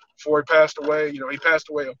before he passed away, he passed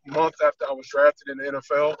away a month after I was drafted in the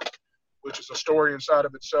NFL, which is a story inside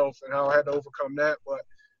of itself and how I had to overcome that. But,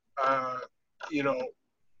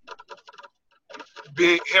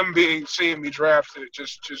 seeing me drafted,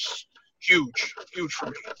 just huge for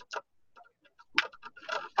me.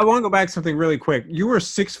 I want to go back to something really quick. You were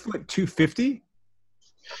 6 foot 250?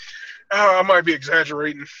 I might be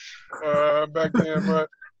exaggerating back then, but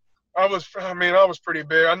I was pretty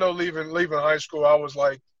big. I know leaving high school, I was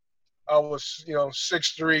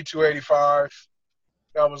 6'3", 285.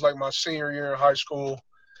 That was like my senior year in high school.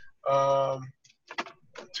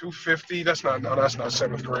 250. That's not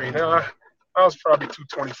 7th grade. I was probably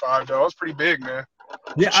 225 though. I was pretty big, man.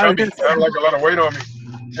 Yeah, I had like a lot of weight on me.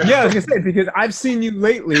 Yeah, I was gonna say, because I've seen you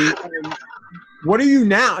lately. And what are you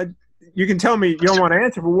now? You can tell me you don't want to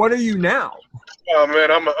answer, but what are you now? Oh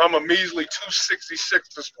man, I'm a measly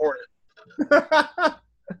 266 this morning.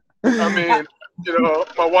 I mean,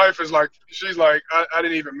 my wife is like, she's like, I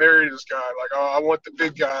didn't even marry this guy. Like, I want the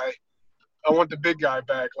big guy. I want the big guy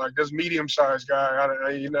back. Like this medium-sized guy.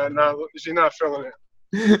 She's not feeling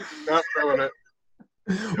it. Not feeling it.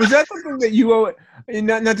 Was that something that you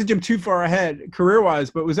not to jump too far ahead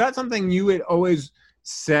career-wise, but was that something you had always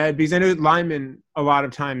said? Because I know linemen a lot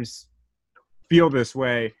of times feel this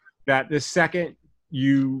way, that the second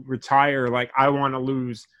you retire, like, I want to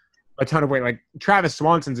lose a ton of weight. Like Travis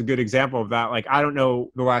Swanson's a good example of that. Like, I don't know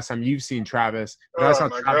the last time you've seen Travis, but I saw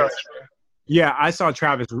Travis. Yeah, I saw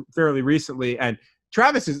Travis fairly recently, and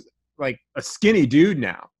Travis is like a skinny dude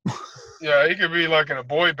now. Yeah, he could be like in a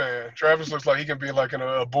boy band. Travis looks like he can be like in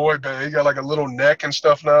a boy band. He got like a little neck and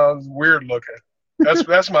stuff now. It's weird looking.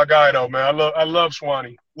 That's my guy though, man. I love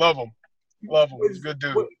Swanee. Love him. He's a good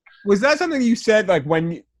dude. Was that something you said like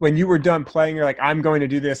when you were done playing? You're like, I'm going to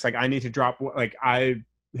do this. Like, I need to drop. Like, I'm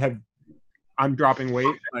dropping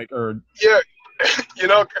weight. Like, or yeah,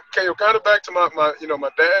 kind of back to my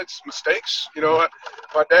dad's mistakes. My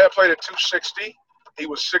dad played at 260. He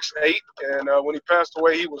was 6'8", and when he passed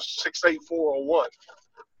away, he was 6'8", 401.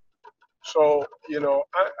 So,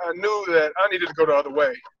 I knew that I needed to go the other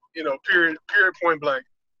way, period, point blank.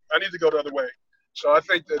 I need to go the other way. So I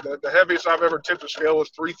think that the heaviest I've ever tipped a scale was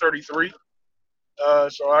 333.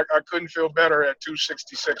 So I couldn't feel better at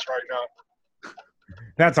 266 right now.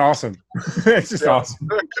 That's awesome. It's just awesome.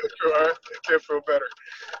 I can't feel better.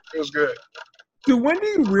 It was good. So when do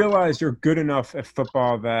you realize you're good enough at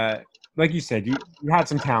football that, like you said, you had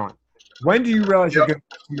some talent? When do you realize you're good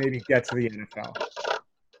enough to maybe get to the NFL?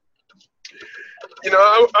 You know,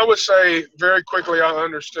 I would say very quickly I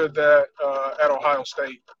understood that at Ohio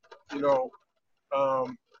State. You know,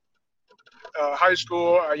 high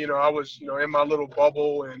school, I was, in my little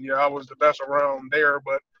bubble, and, I was the best around there.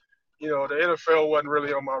 But, the NFL wasn't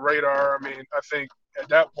really on my radar. I mean, I think at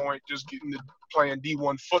that point, just getting to playing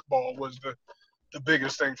D1 football was the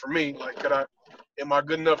biggest thing for me. Like, am I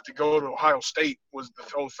good enough to go to Ohio State was the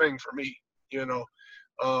whole thing for me,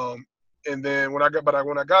 And then when I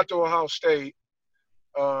got to Ohio State,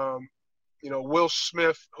 Will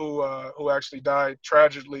Smith, who actually died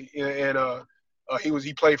tragically, and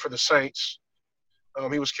he played for the Saints.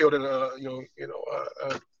 He was killed in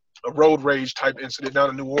a road rage type incident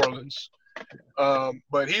down in New Orleans.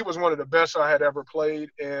 But he was one of the best I had ever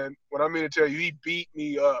played, and what I mean to tell you, he beat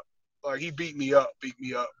me up. Like, he beat me up.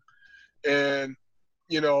 And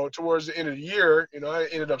towards the end of the year, I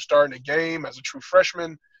ended up starting a game as a true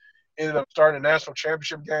freshman. Ended up starting a national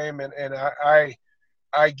championship game, and I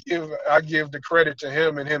give the credit to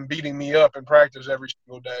him and him beating me up in practice every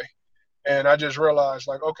single day. And I just realized,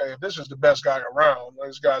 like, okay, if this is the best guy around,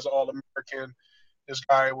 this guy's an All-American. This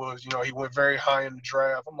guy was, he went very high in the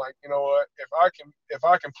draft. I'm like, you know what? If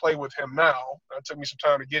I can play with him now, it took me some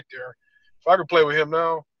time to get there. If I can play with him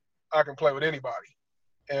now, I can play with anybody.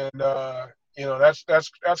 And that's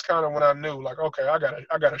kind of when I knew, like, okay, I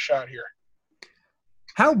got a shot here.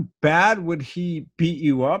 How bad would he beat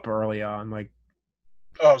you up early on? Like,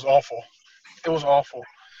 oh, it was awful. It was awful.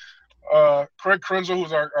 Craig Krenzel, who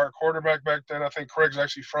was our quarterback back then, I think Craig's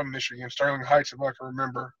actually from Michigan, Sterling Heights, if I can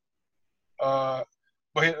remember.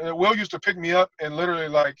 But Will used to pick me up, and literally,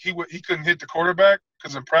 like, he couldn't hit the quarterback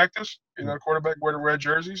because in practice, the quarterback wear the red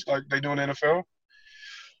jerseys like they do in the NFL.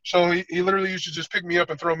 So he literally used to just pick me up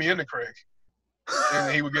and throw me into Craig,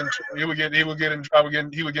 and he would get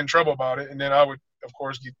in trouble about it, and then I would, of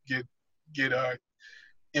course, get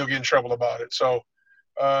in trouble about it. So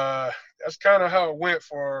that's kind of how it went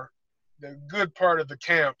for the good part of the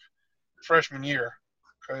camp freshman year,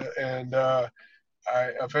 and I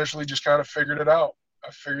eventually just kind of figured it out.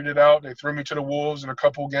 They threw me to the wolves in a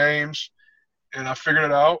couple games, and I figured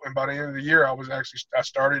it out. And by the end of the year, I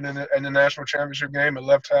started in the national championship game at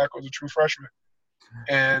left tackle as a true freshman,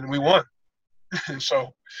 and we won.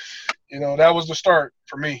 So, that was the start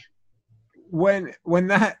for me. When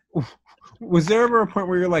that was there ever a point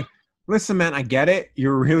where you're like, listen, man, I get it.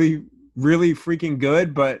 You're really, really freaking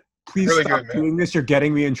good, but please really stop doing this. You're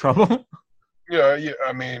getting me in trouble. Yeah.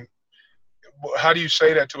 I mean, how do you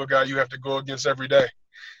say that to a guy you have to go against every day?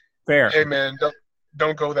 Fair. Hey, man,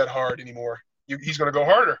 don't go that hard anymore. He's going to go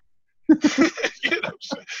harder.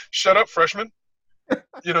 Shut up, freshman.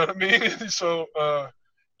 You know what I mean? So,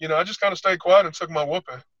 I just kind of stayed quiet and took my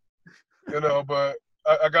whooping. But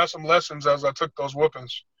I got some lessons as I took those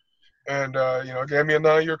whoopings. And, it gave me a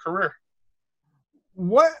 9-year career.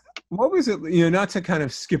 What was it, not to kind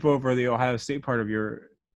of skip over the Ohio State part of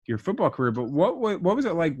your football career, but what was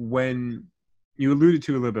it like when you alluded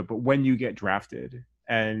to a little bit, but when you get drafted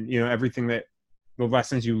and, everything that the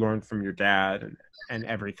lessons you learned from your dad and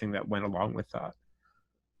everything that went along with that?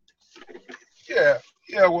 Yeah.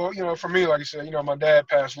 Well, for me, like I said, my dad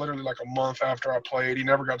passed literally like a month after I played. He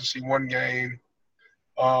never got to see one game.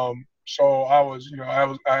 So I was,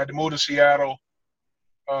 I had to move to Seattle,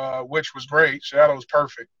 which was great. Seattle was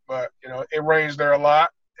perfect, but, it rains there a lot,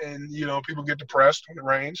 and, people get depressed when it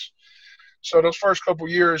rains. So those first couple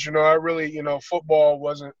years, I really, football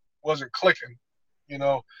wasn't clicking,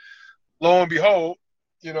 Lo and behold,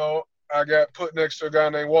 I got put next to a guy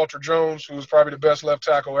named Walter Jones, who was probably the best left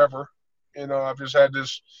tackle ever. I've just had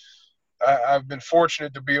this – I've been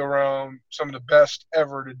fortunate to be around some of the best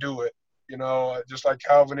ever to do it. Just like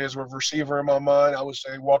Calvin is with receiver in my mind, I would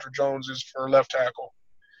say Walter Jones is for left tackle.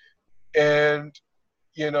 And,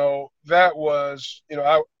 that was,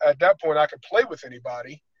 at that point I could play with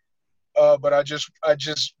anybody, but I just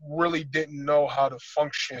really didn't know how to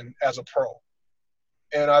function as a pro.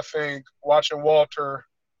 And I think watching Walter,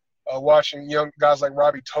 watching young guys like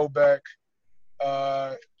Robbie Tobeck,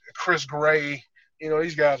 Chris Gray,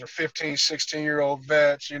 these guys are 15, 16-year-old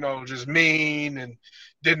vets, just mean and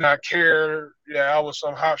did not care. Yeah, I was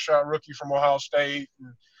some hotshot rookie from Ohio State.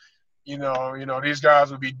 And, these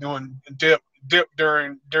guys would be doing dip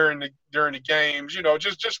during the games,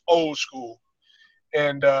 just old school.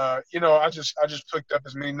 And, I just picked up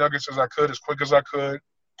as many nuggets as I could, as quick as I could,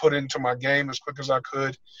 put into my game as quick as I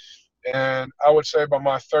could. And I would say by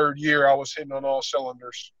my third year, I was hitting on all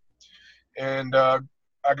cylinders. And I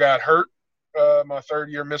got hurt my third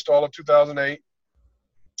year, missed all of 2008.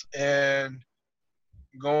 And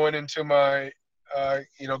going into my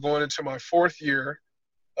fourth year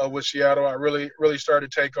with Seattle, I really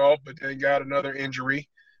started to take off, but then got another injury.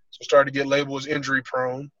 So started to get labeled as injury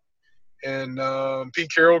prone. And Pete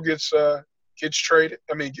Carroll gets traded.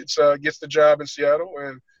 Gets the job in Seattle,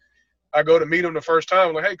 and I go to meet him the first time.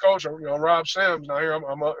 I'm like, hey, coach, I'm Rob Sims. Now here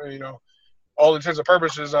I'm all intents and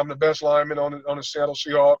purposes, I'm the best lineman on the Seattle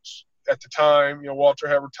Seahawks at the time. Walter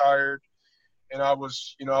had retired, and I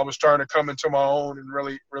was starting to come into my own and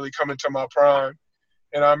really come into my prime.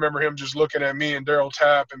 And I remember him just looking at me and Daryl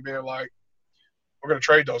Tapp and being like, we're going to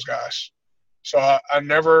trade those guys. So I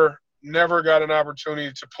never got an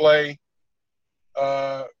opportunity to play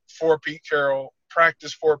for Pete Carroll,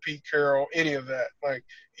 practice for Pete Carroll, any of that. Like,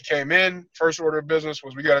 he came in, first order of business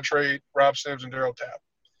was we got to trade Rob Sims and Daryl Tapp.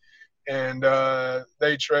 And I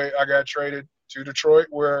got traded to Detroit,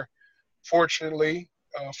 where fortunately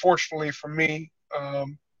for me,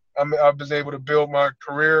 I've been able to build my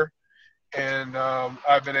career, and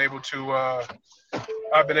I've been able to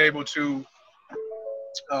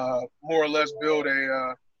more or less build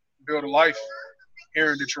a life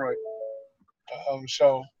here in Detroit.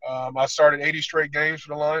 I started 80 straight games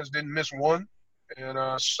for the Lions, didn't miss one, and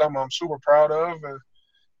something I'm super proud of. And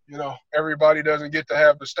everybody doesn't get to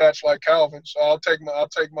have the stats like Calvin, so I'll take my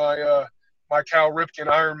Cal Ripken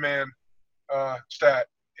Iron Man stat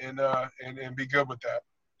and be good with that.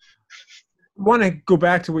 I want to go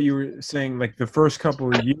back to what you were saying, like the first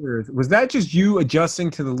couple of years. Was that just you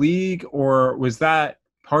adjusting to the league, or was that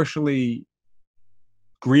partially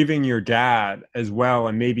grieving your dad as well,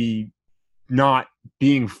 and maybe not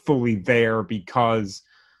being fully there because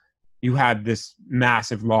you had this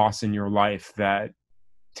massive loss in your life that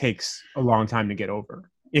takes a long time to get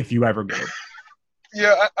over, if you ever get over?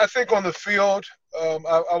 Yeah, I think on the field, I've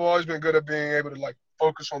always been good at being able to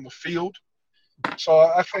focus on the field. So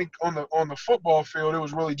I think on the football field, it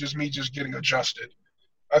was really just me just getting adjusted.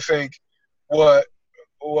 I think what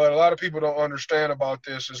a lot of people don't understand about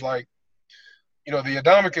this is the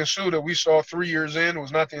Ndamukong Suh that we saw 3 years in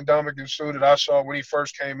was not the Ndamukong Suh that I saw when he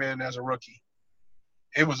first came in as a rookie.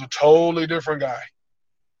 It was a totally different guy.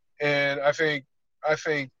 And I think,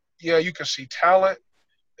 yeah, you can see talent,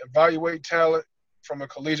 evaluate talent from a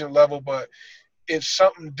collegiate level, but it's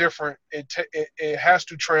something different. It has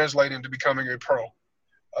to translate into becoming a pro.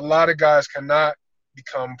 A lot of guys cannot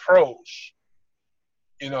become pros.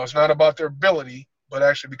 It's not about their ability, but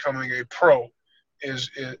actually becoming a pro is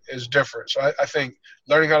different. So I think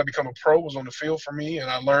learning how to become a pro was on the field for me, and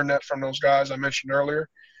I learned that from those guys I mentioned earlier.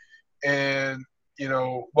 And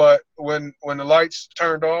but when the lights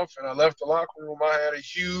turned off and I left the locker room, I had a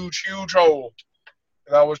huge hole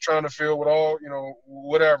that I was trying to fill with all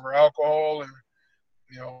whatever, alcohol and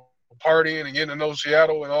partying and getting to know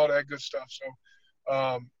Seattle and all that good stuff. So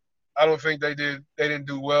I don't think they didn't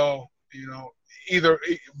do well.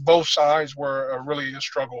 Both sides were really a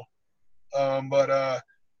struggle. But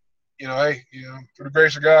hey, through the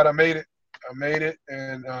grace of God, I made it.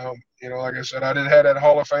 And like I said, I didn't have that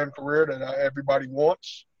Hall of Fame career that everybody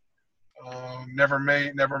wants. Never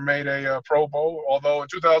made a Pro Bowl. Although in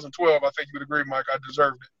 2012, I think you would agree, Mike, I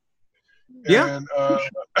deserved it. Yeah.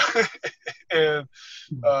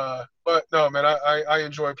 But no, man, I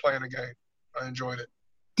enjoyed playing the game. I enjoyed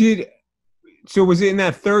it. So was it in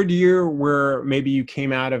that third year where maybe you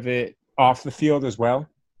came out of it off the field as well,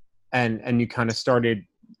 and you kind of started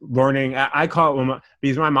learning? I call it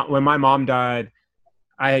when my mom died,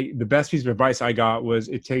 the best piece of advice I got was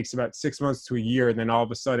it takes about 6 months to a year, and then all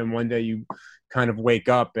of a sudden one day you kind of wake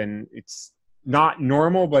up and it's not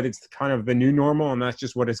normal, but it's kind of the new normal, and that's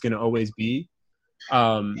just what it's going to always be.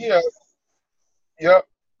 Yeah.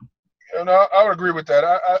 I would agree with that.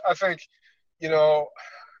 I think,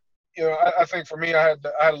 I think for me, I had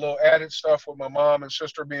a little added stuff with my mom and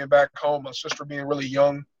sister being back home. My sister being really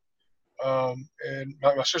young, and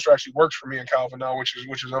my sister actually works for me in Calvin now, which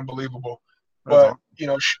is unbelievable. But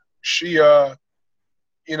she her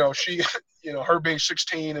being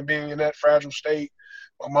 16 and being in that fragile state,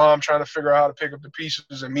 my mom trying to figure out how to pick up the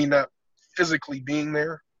pieces, and me not physically being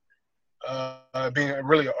there, being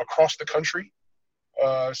really across the country.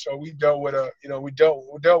 So we dealt with we dealt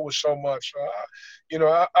with so much.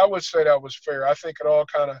 I would say that was fair. I think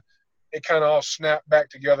it kind of all snapped back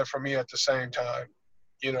together for me at the same time.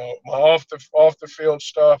 My off the field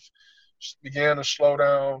stuff began to slow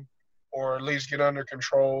down, or at least get under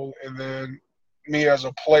control, and then me as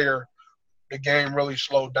a player, the game really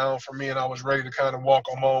slowed down for me, and I was ready to kind of walk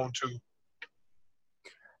on my own too.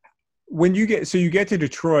 when you get to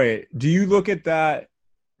Detroit, do you look at that?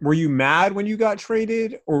 Were you mad when you got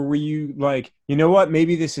traded, or were you like, you know what,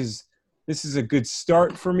 maybe this is a good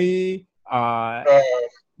start for me? I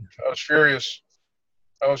was furious.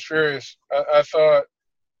 I thought,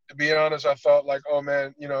 to be honest, I thought like, oh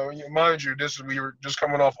man, mind you, we were just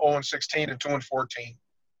coming off 0-16 and 2-14.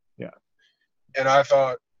 Yeah. And I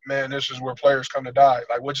thought, man, this is where players come to die.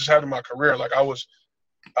 Like, what just happened in my career? Like, I was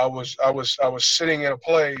sitting in a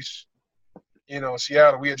place,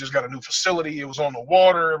 Seattle. We had just got a new facility. It was on the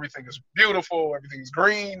water. Everything is beautiful. Everything's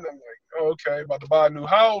green. I'm like, oh, okay, about to buy a new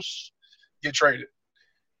house, get traded.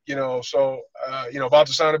 So about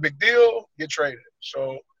to sign a big deal, get traded.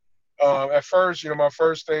 So at first, my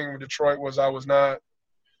first thing with Detroit was I was not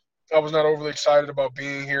overly excited about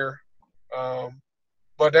being here.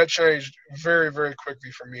 But that changed very, very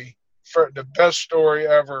quickly for me. For the best story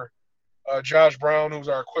ever, Josh Brown, who was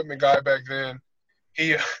our equipment guy back then,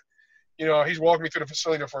 he's walking me through the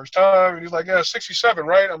facility the first time, and he's like, yeah, 67,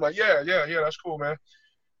 right? I'm like, yeah, that's cool, man.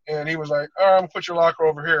 And he was like, all right, I'm going to put your locker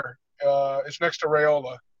over here. It's next to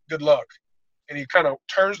Raiola. Good luck. And he kind of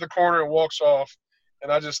turns the corner and walks off,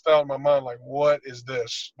 and I just thought in my mind, like, what is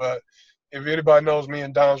this? But if anybody knows me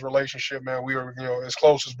and Dom's relationship, man, we were, as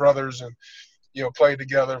close as brothers, and played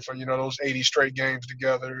together for those 80 straight games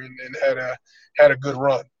together, and had a good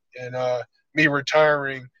run. And me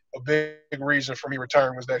retiring, a big reason for me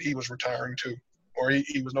retiring was that he was retiring too, or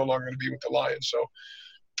he was no longer going to be with the Lions. So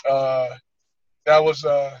that was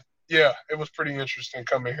it was pretty interesting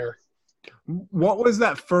coming here. What was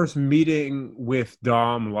that first meeting with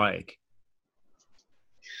Dom like?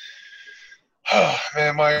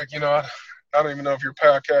 Man, Mike, I don't even know if your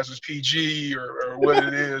podcast is PG or what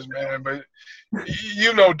it is, man, but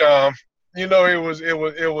Dom, it was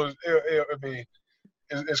I mean,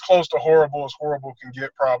 as close to horrible as horrible can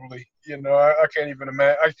get, probably. I can't even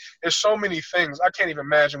imagine. There's so many things. I can't even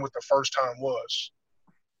imagine what the first time was.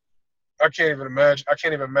 I can't even imagine.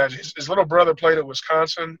 His little brother played at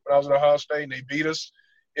Wisconsin when I was at Ohio State, and they beat us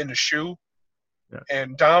in the shoe. Yeah.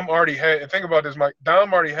 And Dom already had – think about this, Mike.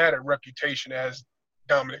 Dom already had a reputation as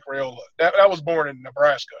Dominic Raiola. That was born in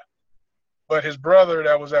Nebraska. But his brother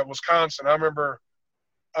that was at Wisconsin, I remember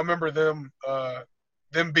them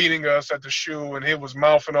beating us at the shoe, and he was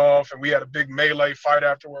mouthing off, and we had a big melee fight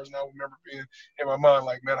afterwards. And I remember being in my mind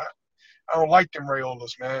like, man, I don't like them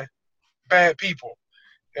Raiolas, man. Bad people.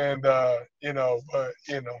 And, but,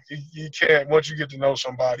 you can't – once you get to know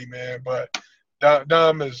somebody, man. But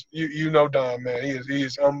Dom is – Dom, man. He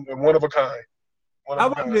is one of a kind. How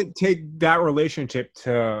long did it take that relationship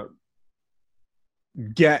to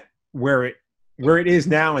get where it is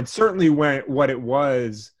now, and certainly what it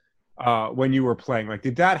was when you were playing? Like,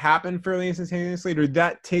 did that happen fairly instantaneously, or did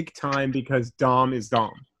that take time because Dom is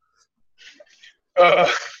Dom?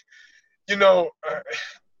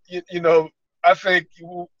 I think,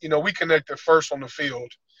 we connected first on the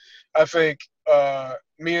field. I think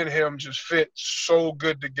me and him just fit so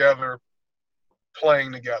good together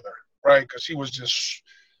playing together, right? Because he was just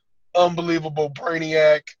unbelievable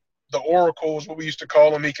brainiac. The Oracle is what we used to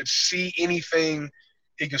call him. He could see anything.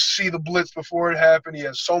 He could see the blitz before it happened. He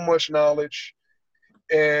has so much knowledge.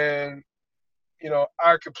 And,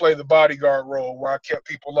 I could play the bodyguard role where I kept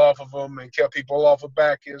people off of him and kept people off of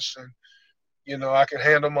Bacchus. And, I could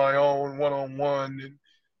handle my own one-on-one. And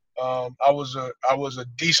I was a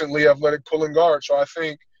decently athletic pulling guard. So I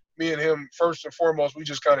think me and him, first and foremost, we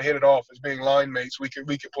just kind of hit it off as being line mates. We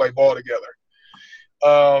could play ball together.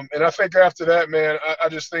 And I think after that, man, I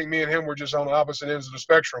just think me and him were just on the opposite ends of the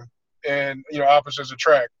spectrum, and, opposites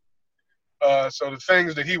attract. So the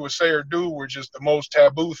things that he would say or do were just the most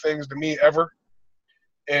taboo things to me ever.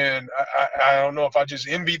 And I don't know if I just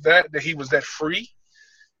envied that he was that free,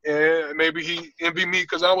 and maybe he envied me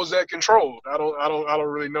because I was that controlled. I don't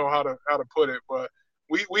really know how to put it, but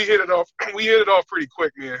we hit it off. We hit it off pretty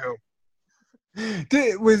quick, me and him.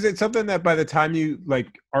 Was it something that by the time you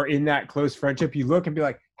are in that close friendship, you look and be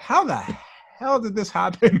like, how the hell did this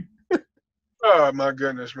happen? Oh my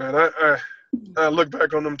goodness, man. I look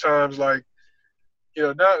back on them times like,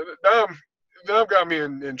 Dom got me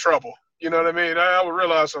in trouble. You know what I mean? I would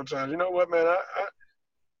realize sometimes, you know what, man, I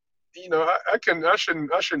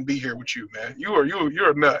shouldn't be here with you, man. You're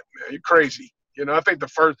a nut, man. You're crazy. I think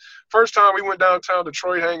the first time we went downtown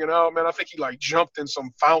Detroit hanging out, man, I think he jumped in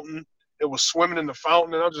some fountain. It was swimming in the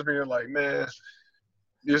fountain, and I'm just being like, man,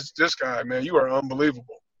 this guy, man, you are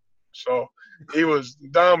unbelievable. So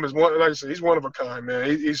Dom is one, like I said, he's one of a kind, man.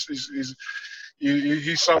 He's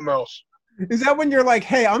something else. Is that when you're like,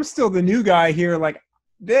 hey, I'm still the new guy here? Like,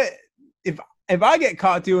 if I get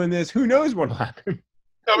caught doing this, who knows what'll happen?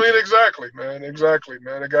 I mean, exactly, man. Exactly,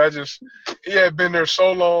 man. The guy he had been there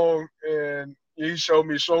so long, and he showed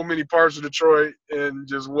me so many parts of Detroit and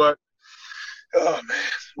just what. Oh, man.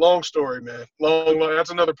 Long story, man. Long.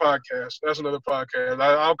 That's another podcast.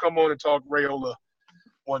 I'll come on and talk Rayola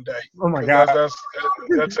one day. Oh my 'Cause God.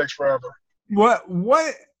 that takes forever.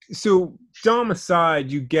 What so Dom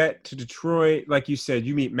aside, you get to Detroit, like you said,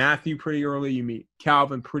 you meet Matthew pretty early, you meet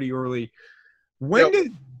Calvin pretty early. When Yep.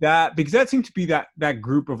 did that, because that seemed to be that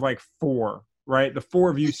group of like four, right? The four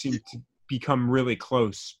of you seem to become really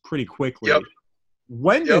close pretty quickly. Yep.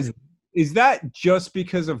 When Yep. is that just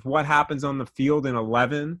because of what happens on the field in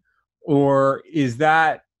 11, or is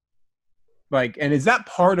that like, and is that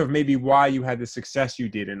part of maybe why you had the success you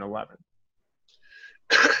did in 11?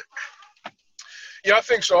 Yeah, I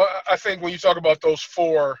think so. I think when you talk about those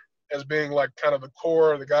four as being like kind of the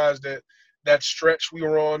core, the guys that stretch we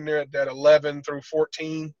were on there, that 11 through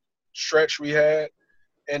 14 stretch we had,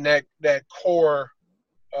 and that core,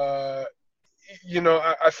 I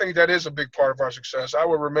think that is a big part of our success. I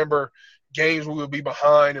would remember games we would be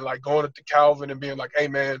behind and like going up to Calvin and being like, "Hey,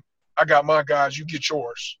 man, I got my guys, you get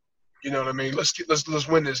yours." You know what I mean? Let's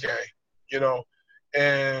win this game.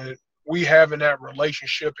 And we having that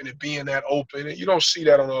relationship and it being that open, and you don't see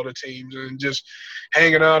that on other teams. And just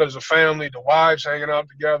hanging out as a family, the wives hanging out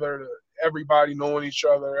together, everybody knowing each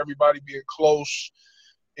other, everybody being close.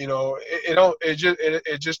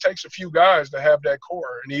 It just takes a few guys to have that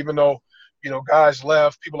core. And even though guys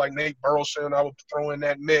left, people like Nate Burleson, I would throw in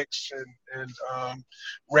that mix, and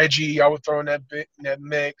Reggie, I would throw in that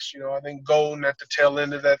mix. I think Golden at the tail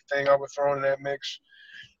end of that thing, I would throw in that mix.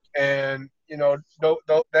 And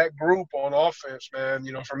that group on offense, man.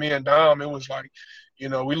 For me and Dom, it was like,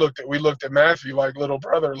 we looked at Matthew like little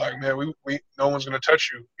brother, like, man, we no one's gonna touch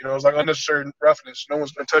you. It was like unnecessary roughness. No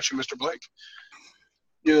one's gonna touch you, Mr. Blake.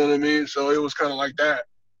 You know what I mean? So it was kind of like that.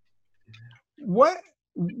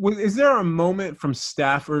 Is there a moment from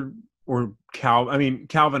Stafford or Calvin? I mean,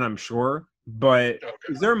 Calvin, I'm sure, but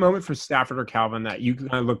Is there a moment from Stafford or Calvin that you can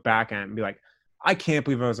kind of look back at and be like, I can't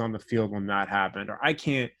believe I was on the field when that happened, or I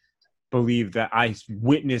can't believe that I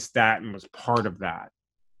witnessed that and was part of that?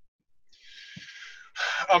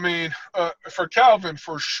 I mean, for Calvin,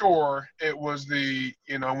 for sure, it was when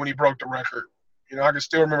he broke the record. I can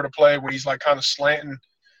still remember the play when he's like kind of slanting.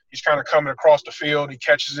 He's kind of coming across the field. He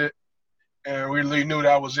catches it. And we really knew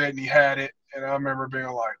that was it, and he had it. And I remember being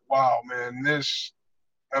like, wow, man,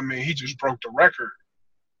 he just broke the record.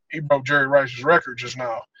 He broke Jerry Rice's record just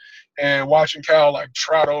now. And watching Cal like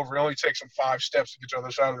trot over, it only takes him 5 steps to get to the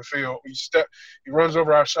other side of the field. He runs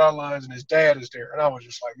over our sidelines, and his dad is there. And I was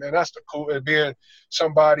just like, man, that's the cool. And being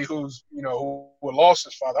somebody who's who lost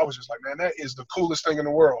his father, I was just like, man, that is the coolest thing in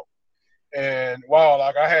the world. And wow,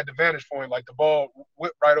 like I had the vantage point, like the ball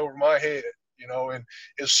whipped right over my head. And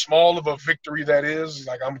as small of a victory that is,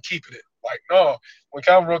 like I'm keeping it. Like, no, when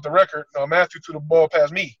Calvin wrote the record, Matthew threw the ball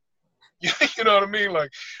past me. You know what I mean?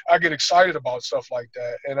 Like, I get excited about stuff like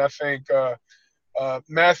that, and I think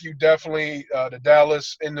Matthew definitely the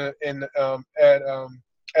Dallas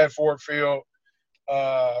at Ford Field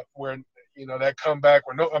where that comeback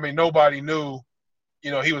where nobody knew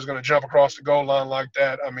he was going to jump across the goal line like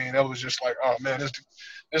that. I mean, it was just like, oh man,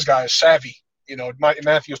 this guy is savvy.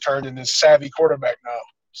 Matthew's turned into this savvy quarterback now.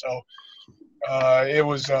 So it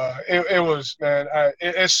was, man.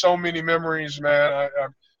 It's so many memories, man.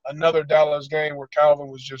 Another Dallas game where Calvin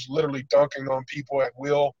was just literally dunking on people at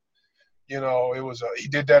will. It was he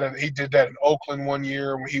did that in Oakland one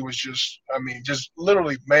year when he was just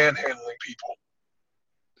literally manhandling people.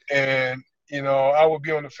 And I would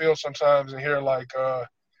be on the field sometimes and hear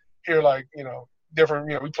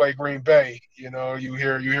different, we play Green Bay, you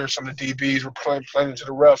hear some of the DBs were playing to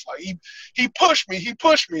the refs like he pushed me.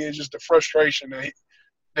 It's just the frustration that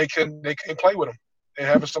they couldn't play with him. And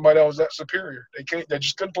having somebody that was that superior, they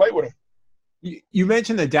just couldn't play with him. You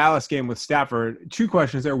mentioned the Dallas game with Stafford. 2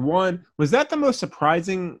 questions there. One, was that the most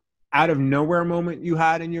surprising out of nowhere moment you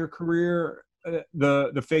had in your career?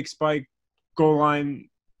 The fake spike goal line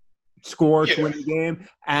score to win the game?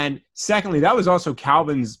 And secondly, that was also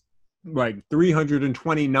Calvin's like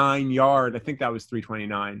 329 yard, I think that was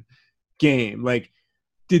 329 game. Like,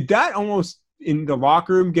 did that almost in the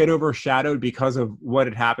locker room get overshadowed because of what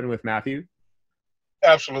had happened with Matthew?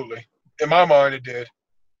 Absolutely. In my mind, it did.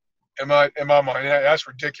 In my mind, that's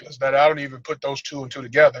ridiculous. That I don't even put those 2 and 2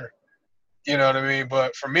 together. You know what I mean?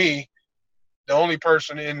 But for me, the only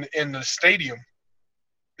person in the stadium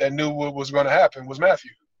that knew what was going to happen was Matthew,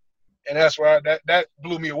 and that's why that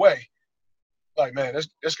blew me away. Like, man,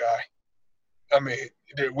 this guy. I mean,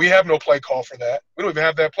 we have no play call for that. We don't even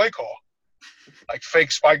have that play call. like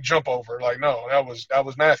fake spike jump over. Like, no, that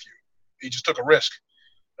was Matthew. He just took a risk.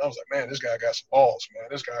 I was like, man, this guy got some balls, man.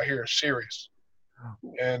 This guy here is serious.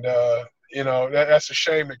 And that's a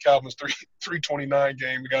shame that Calvin's 329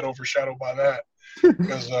 game got overshadowed by that.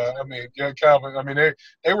 Because Calvin,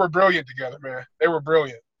 they were brilliant together, man. They were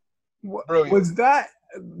brilliant. Brilliant. Was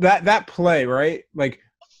that play, right? Like,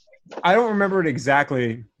 I don't remember it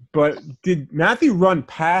exactly, but did Matthew run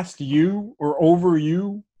past you or over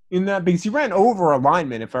you in that? Because he ran over a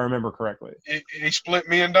lineman, if I remember correctly. He split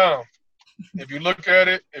me and Dom. If you look at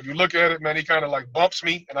it, man, he kind of like bumps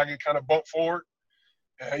me, and I get kind of bumped forward.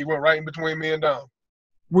 And he went right in between me and Dom.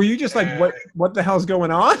 Were you just like, what the hell's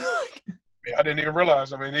going on? I didn't even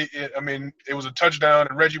realize. It was a touchdown,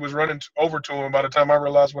 and Reggie was running over to him by the time I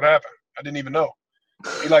realized what happened. I didn't even know.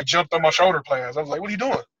 He, like, jumped on my shoulder pads. I was like, what are you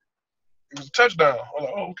doing? It was a touchdown. I was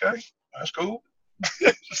like, oh, okay. That's cool.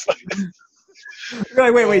 Just like,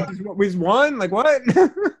 you're like, wait, was one? Like, what?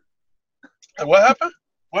 What happened?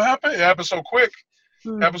 What happened? It happened so quick. I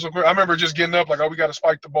remember just getting up, like, oh, we got to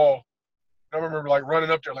spike the ball. And I remember, like, running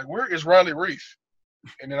up there, like, where is Riley Reef?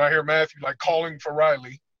 And then I hear Matthew, like, calling for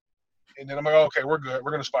Riley. And then I'm like, oh, okay, we're good.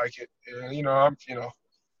 We're going to spike it. And, I'm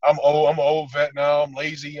an old vet now. I'm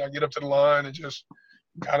lazy. I get up to the line and just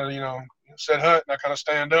kind of, set hut, and I kind of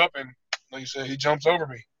stand up. And like you said, he jumps over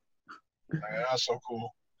me. Man, that's so cool.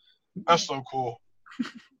 That's so cool.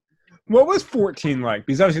 What was 14 like?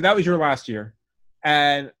 Because obviously that was your last year.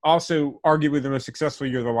 And also arguably the most successful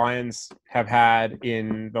year the Lions have had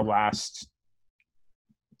in the last –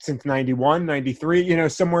 since 91, 93,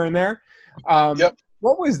 somewhere in there. Yep.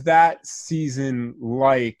 What was that season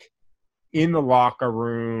like in the locker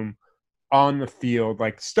room, on the field,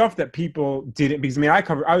 like stuff that people didn't – because,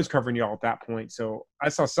 I was covering y'all at that point, so I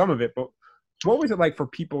saw some of it. But what was it like for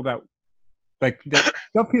people that – like that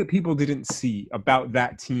stuff that people didn't see about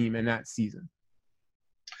that team and that season?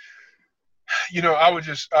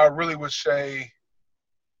 I really would say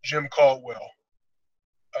Jim Caldwell.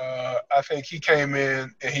 I think he came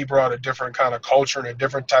in and he brought a different kind of culture and a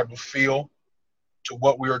different type of feel to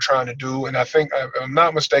what we were trying to do. And I think, if I'm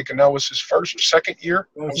not mistaken, that was his second year.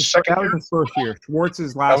 That was his first year.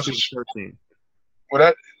 Schwartz's last year was 13.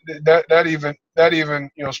 Well, that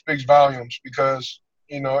even speaks volumes because,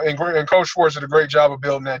 and Coach Schwartz did a great job of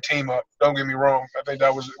building that team up. Don't get me wrong. I think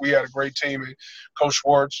we had a great team. And Coach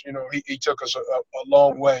Schwartz, he took us a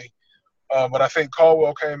long way. But I think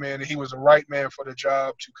Caldwell came in and he was the right man for the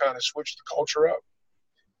job to kind of switch the culture up.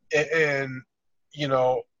 And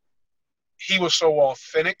he was so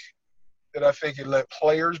authentic that I think it let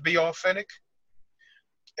players be authentic.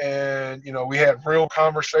 And, we had real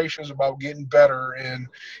conversations about getting better. And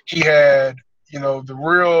he had, the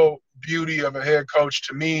real beauty of a head coach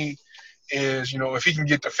to me is, if he can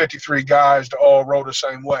get the 53 guys to all row the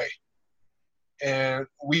same way. And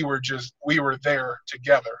we were there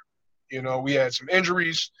together. We had some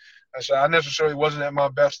injuries. I necessarily wasn't at my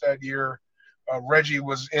best that year. Reggie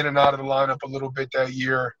was in and out of the lineup a little bit that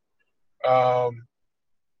year. Kyle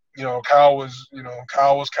was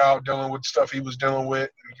dealing with stuff he was dealing with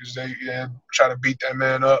because they try to beat that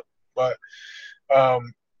man up. But,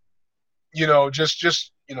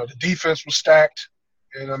 the defense was stacked.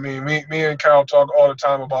 And, me and Kyle talk all the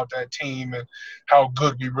time about that team and how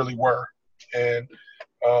good we really were. And,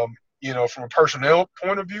 from a personnel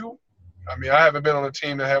point of view, I haven't been on a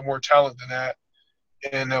team that had more talent than that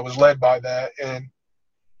and that was led by that. And,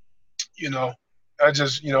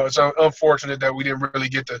 it's unfortunate that we didn't really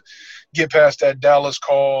get past that Dallas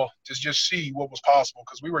call to just see what was possible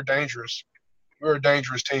because we were dangerous. We were a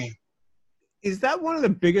dangerous team. Is that one of the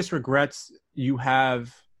biggest regrets you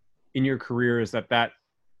have in your career is that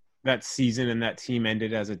season and that team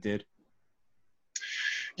ended as it did?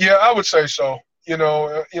 Yeah, I would say so.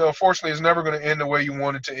 Fortunately, it's never going to end the way you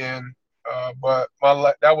want it to end. But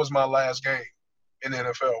that was my last game in the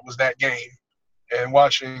NFL, was that game. And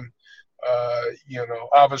watching –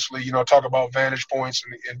 obviously, talk about vantage points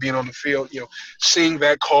and being on the field, seeing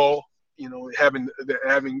that call,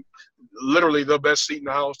 having literally the best seat in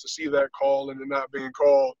the house to see that call and it not being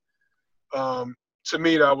called. To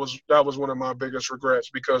me, that was one of my biggest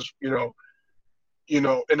regrets because, in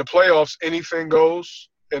the playoffs, anything goes.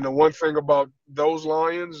 And the one thing about those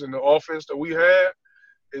Lions and the offense that we had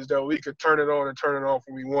is that we could turn it on and turn it off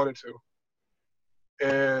when we wanted to.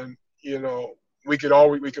 And, we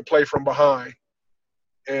could play from behind.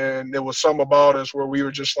 And there was something about us where we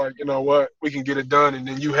were just like, you know what, we can get it done. And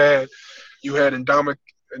then you had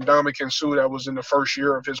Ndamukong Suh that was in the first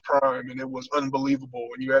year of his prime, and it was unbelievable.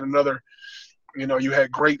 And you had another, you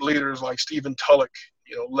had great leaders like Stephen Tulloch.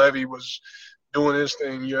 Levy was doing his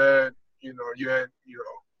thing. You had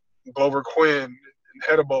Glover Quinn and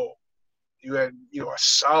Hedebo. You had, a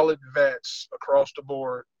solid vets across the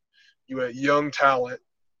board. You had young talent,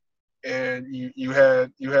 and you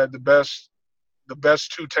had the best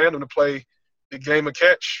two tandem to play the game of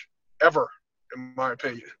catch ever, in my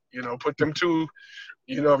opinion. Put them two.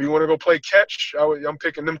 If you want to go play catch, I'm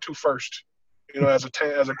picking them two first. As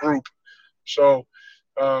a group. So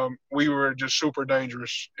we were just super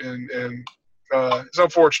dangerous, and it's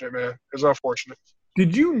unfortunate, man. It's unfortunate.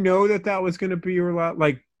 Did you know that was going to be your lot?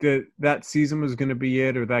 Like that season was going to be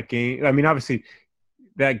it, or that game? I mean, obviously,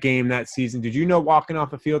 that game, that season. Did you know walking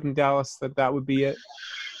off the field in Dallas that would be it?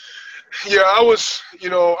 Yeah, I was.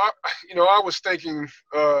 I was thinking.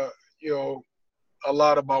 A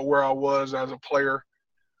lot about where I was as a player.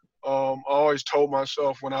 I always told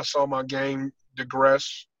myself when I saw my game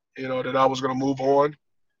digress, that I was going to move on.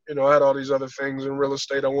 I had all these other things in real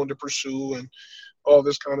estate I wanted to pursue and all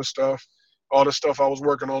this kind of stuff, all the stuff I was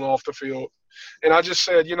working on off the field. And I just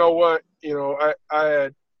said, you know what,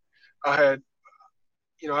 I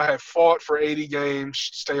had fought for 80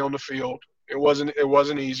 games to stay on the field. It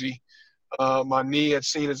wasn't easy. My knee had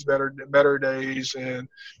seen its better days, and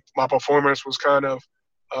my performance was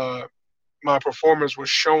my performance was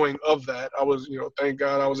showing of that. I was, thank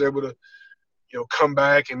God I was able to, come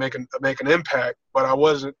back and make an impact. But I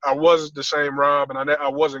wasn't the same Rob, and I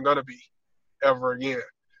wasn't gonna be ever again.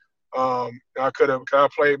 I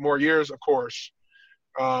played more years, of course.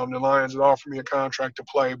 The Lions had offered me a contract to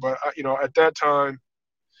play, but at that time,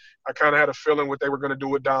 I kind of had a feeling what they were going to do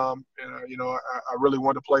with Dom. And I really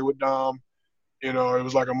wanted to play with Dom. It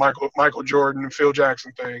was like a Michael Jordan and Phil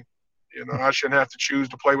Jackson thing. I shouldn't have to choose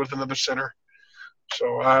to play with another center.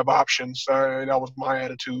 So I have options. That was my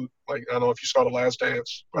attitude. Like, I don't know if you saw The Last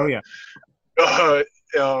Dance. But, oh, yeah.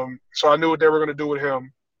 So I knew what they were going to do with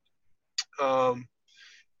him. For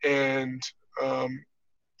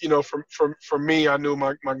me, I knew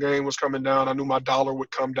my game was coming down. I knew my dollar would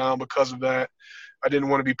come down because of that. I didn't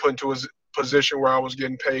want to be put into a position where I was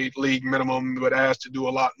getting paid league minimum, but asked to do a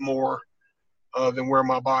lot more than where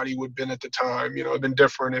my body would have been at the time. It'd been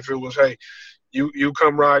different if it was, hey, you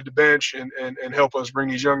come ride the bench and help us bring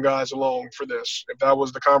these young guys along for this. If that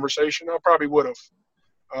was the conversation, I probably would have.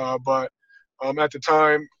 But at the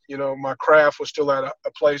time, my craft was still at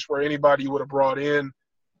a place where anybody you would have brought in,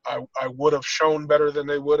 I would have shown better than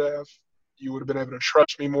they would have. You would have been able to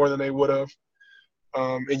trust me more than they would have.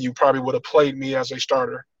 And you probably would have played me as a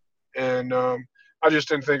starter. And I just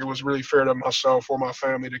didn't think it was really fair to myself or my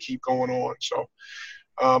family to keep going on. So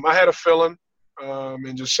I had a feeling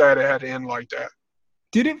and just sad it had to end like that.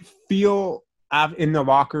 Did it feel in the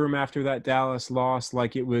locker room after that Dallas loss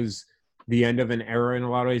like it was the end of an era in a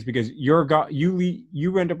lot of ways? Because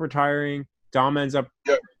you end up retiring, Dom ends up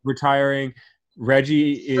retiring,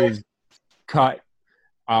 Reggie is cut.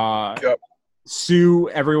 Sue,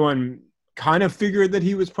 everyone kind of figured that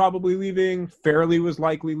he was probably leaving. Fairley was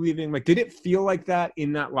likely leaving. Like, did it feel like that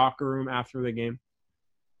in that locker room after the game?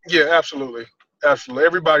 Yeah, absolutely. Absolutely.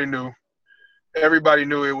 Everybody knew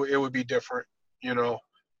it would be different, We all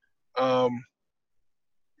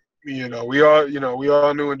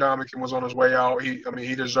knew Ndamukong was on his way out.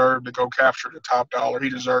 He deserved to go capture the top dollar. He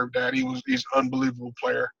deserved that. He's an unbelievable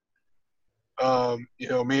player.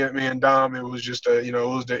 Me and Dom, it was just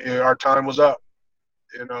our time was up,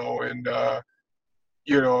 and I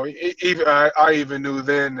even knew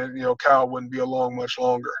then that Kyle wouldn't be along much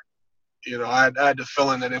longer. I had the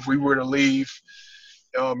feeling that if we were to leave,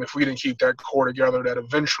 if we didn't keep that core together, that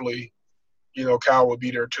eventually, Kyle would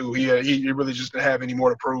be there too. He really just didn't have any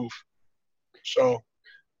more to prove. So,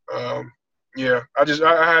 I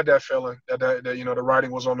had that feeling that the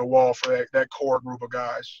writing was on the wall for that core group of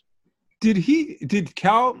guys. Did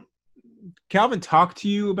Calvin talk to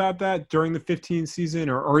you about that during the 15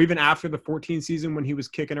 season or even after the 14 season when he was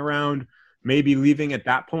kicking around, maybe leaving at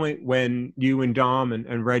that point when you and Dom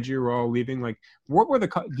and Reggie were all leaving? Like, what were the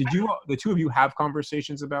two of you have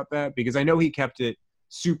conversations about that? Because I know he kept it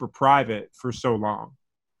super private for so long.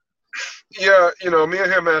 Yeah, me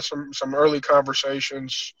and him had some early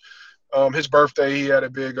conversations. His birthday, he had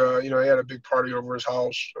a big party over his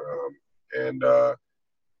house,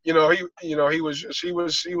 he was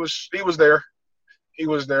there. He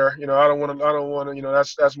was there. I don't want to.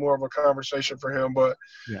 That's more of a conversation for him. But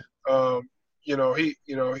he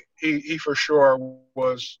for sure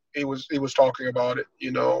was. He was talking about it.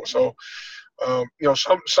 So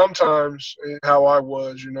sometimes how I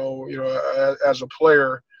was. As a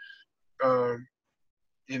player,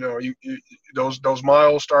 those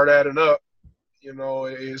miles start adding up.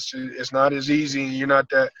 It's not as easy. You're not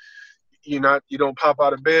that. You don't pop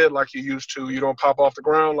out of bed like you used to. You don't pop off the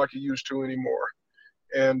ground like you used to anymore.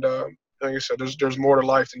 And like I said, there's more to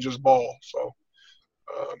life than just ball. So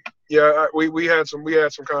we had some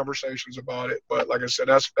conversations about it, but like I said,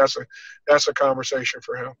 that's a conversation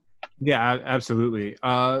for him. Yeah, absolutely.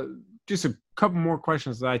 Just a couple more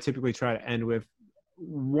questions that I typically try to end with.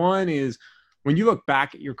 One is, when you look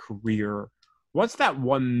back at your career, what's that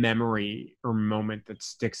one memory or moment that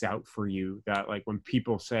sticks out for you that, like, when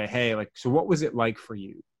people say, hey, like, so what was it like for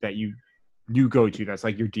you, that you go to that's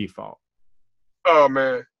like your default? Oh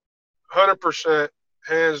man, 100%,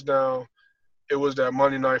 hands down, it was that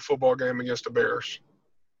Monday Night Football game against the Bears.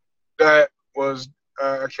 That was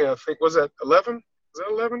I can't think. Was that 11? Was that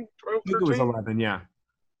 11, 12, I think 13? it was 11, yeah. I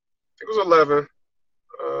think it was 11.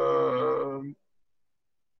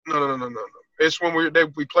 No. It's when we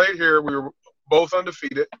played here. We were both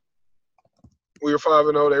undefeated. We were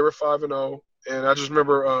 5-0. They were 5-0. And I just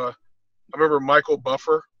remember Michael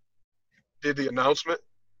Buffer did the announcement,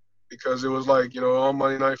 because it was like, on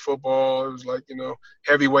Monday Night Football, it was like,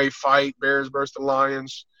 heavyweight fight, Bears versus the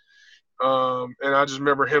Lions. And I just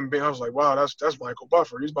remember I was like, wow, that's Michael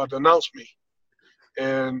Buffer. He's about to announce me.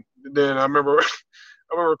 And then I remember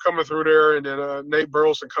coming through there, and then Nate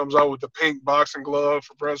Burleson comes out with the pink boxing glove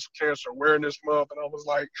for breast cancer, wearing this month. And I was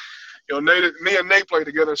like, me and Nate played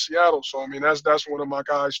together in Seattle. So, I mean, that's one of my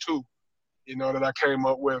guys too, that I came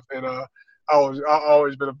up with. And I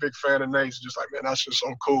always been a big fan of Nate's. Just like, man, that's just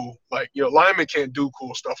so cool. Like, linemen can't do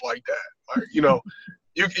cool stuff like that. Like, you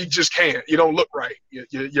just can't. You don't look right.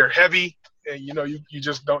 You're heavy, and you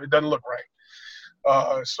just don't. It doesn't look right.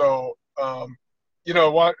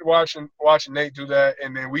 Watching Nate do that,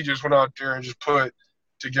 and then we just went out there and just put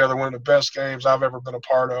together one of the best games I've ever been a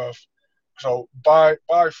part of. So by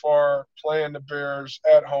far, playing the Bears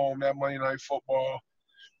at home, that Monday Night Football,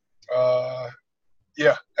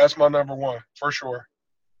 that's my number one for sure.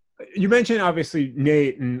 You mentioned, obviously,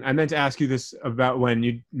 Nate, and I meant to ask you this about when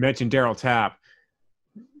you mentioned Daryl Tapp.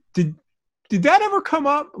 Did that ever come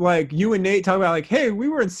up? Like, you and Nate talk about, like, hey, we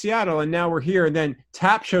were in Seattle and now we're here, and then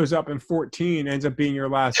Tapp shows up in 14, ends up being your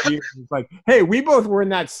last year. It's like, hey, we both were in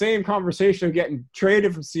that same conversation of getting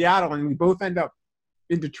traded from Seattle, and we both end up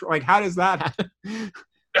in Detroit. Like, how does that happen?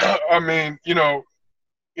 I mean,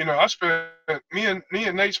 I spent me and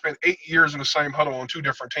Nate spent 8 years in the same huddle on two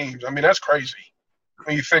different teams. I mean, that's crazy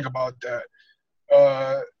when you think about that.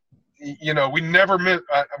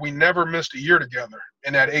 We never missed a year together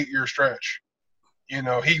in that 8-year stretch. He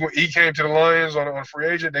came to the Lions on a free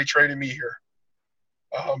agent. They traded me here.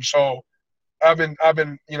 So I've been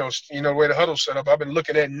the way the huddle's set up, I've been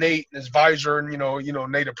looking at Nate and his visor, and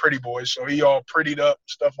Nate a pretty boy, so he all prettied up,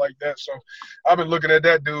 stuff like that. So I've been looking at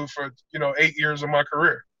that dude for 8 years of my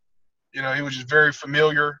career. He was just very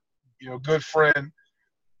familiar, good friend.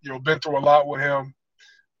 Been through a lot with him.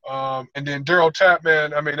 And then Daryl Tapp,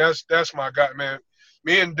 man, I mean, that's my guy, man.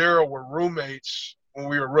 Me and Daryl were roommates when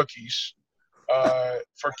we were rookies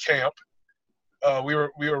for camp. We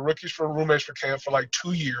were rookies for roommates for camp for like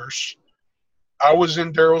 2 years. I was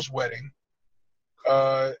in Daryl's wedding.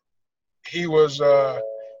 He was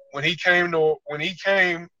when he came,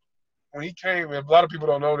 a lot of people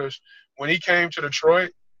don't know this. When he came to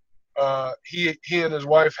Detroit, he and his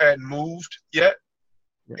wife hadn't moved yet.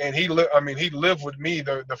 And he lived with me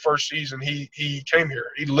the first season he came here.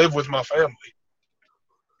 He lived with my family.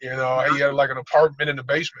 He had like an apartment in the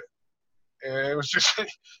basement. And it was just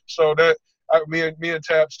so that me and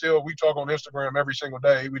Tapp still, we talk on Instagram every single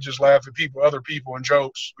day. We just laugh at other people and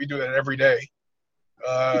jokes. We do that every day.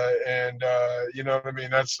 You know what I mean?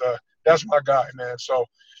 That's my guy, man. So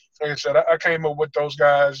like I said, I came up with those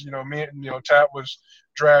guys. Tapp was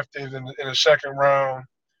drafted in the second round.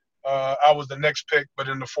 I was the next pick, but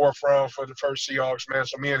in the fourth round for the first Seahawks, man.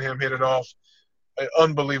 So me and him hit it off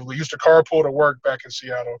unbelievably. Used to carpool to work back in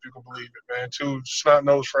Seattle, if you can believe it, man. Two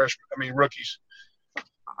snot-nosed rookies.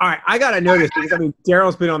 All right, I gotta know this because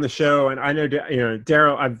Daryl's been on the show, and I know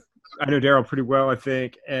Daryl. I know Daryl pretty well, I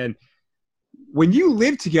think. And when you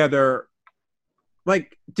lived together,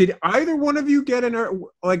 like, did either one of you get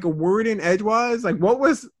a word in edgewise? Like, what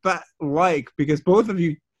was that like? Because both of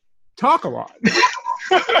you talk a lot.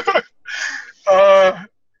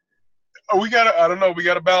 We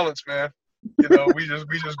gotta balance, man. We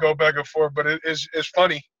just go back and forth, but it's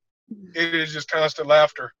funny. It is just constant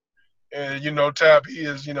laughter. And Tapp, he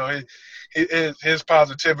is, his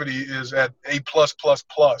positivity is at A+++.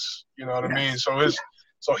 You know what I mean? So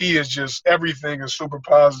he is just, everything is super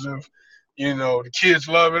positive. The kids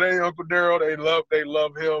love it. Hey, Uncle Daryl, they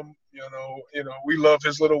love him. We love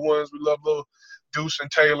his little ones. We love little Deuce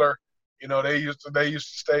and Taylor. They used to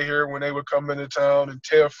stay here when they would come into town, and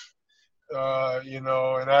Tiff, and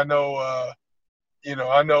I know,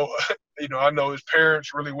 I know his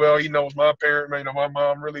parents really well. He knows my my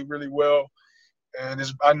mom really, really well. And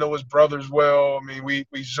I know his brothers well. I mean, we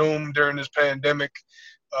Zoomed during this pandemic,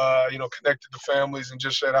 connected to families and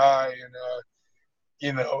just said hi.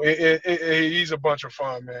 And, he's a bunch of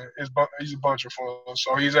fun, man. He's a bunch of fun.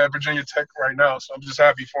 So he's at Virginia Tech right now. So I'm just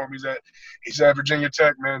happy for him. He's at Virginia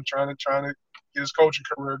Tech, man, trying to get his coaching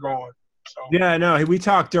career going. So. Yeah, no, we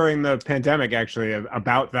talked during the pandemic actually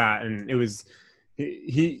about that, and it was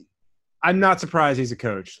he. I'm not surprised he's a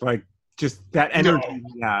coach. Like, just that energy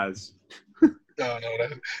he has. No,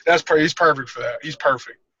 that's he's perfect for that. He's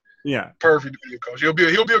perfect. Yeah, perfect to be a coach. He'll be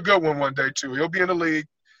a good one day too. He'll be in the league.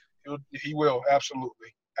 He will absolutely,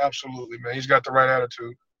 man. He's got the right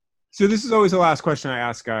attitude. So this is always the last question I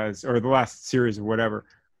ask guys, or the last series or whatever.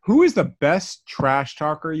 Who is the best trash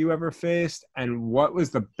talker you ever faced, and what was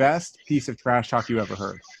the best piece of trash talk you ever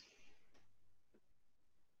heard?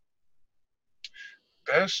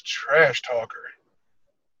 Best trash talker.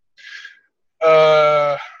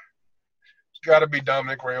 It's got to be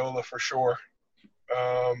Dominic Raiola for sure.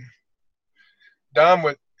 Dom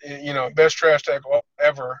would, best trash talk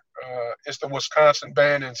ever. It's the Wisconsin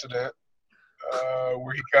band incident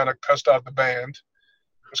where he kind of cussed out the band,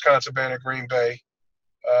 Wisconsin band at Green Bay.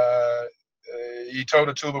 He told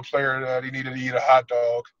a tuba player that he needed to eat a hot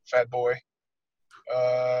dog, fat boy.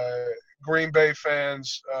 Green Bay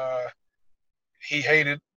fans, he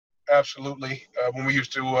hated absolutely when we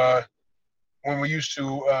used to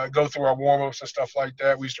go through our warm-ups and stuff like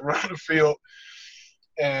that. We used to run on the field,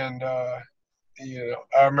 and I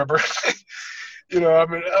remember, we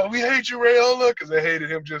hate you, Rayola, because they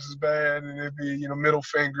hated him just as bad, and it'd be middle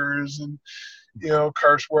fingers and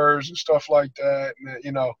curse words and stuff like that,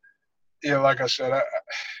 and like I said,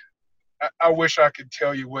 I wish I could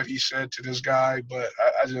tell you what he said to this guy, but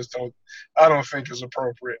I just don't. I don't think it's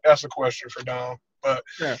appropriate. That's a question for Dom. But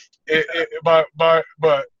yeah. But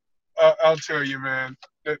I'll tell you, man,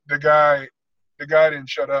 the guy didn't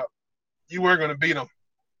shut up. You weren't going to beat him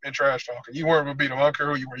in trash talking. You weren't going to beat him. I don't care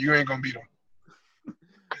who you were. You ain't going to beat him.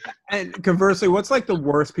 And conversely, what's like the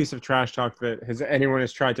worst piece of trash talk that anyone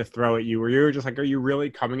has tried to throw at you? Where you're just like, are you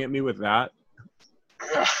really coming at me with that?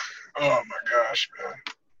 Oh my gosh, man.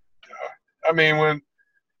 I mean,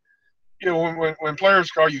 when players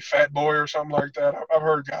call you fat boy or something like that, I've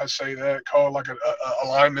heard guys say that, call like a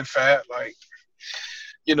lineman fat. Like,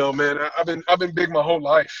 man, I've been big my whole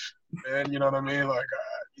life, man. You know what I mean? Like,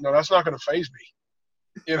 that's not going to faze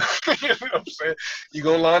me. You know what I'm saying? You're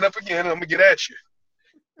going to line up again, and I'm going to get at you.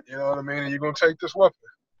 You know what I mean? And you're going to take this weapon,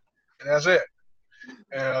 and that's it.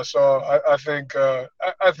 And so I think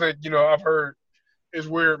I've heard. It's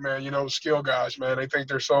weird, man. Skill guys, man. They think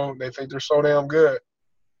they're so damn good.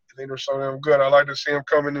 I like to see them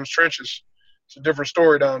come in those trenches. It's a different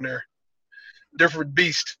story down there. Different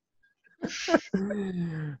beast.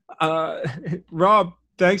 Rob,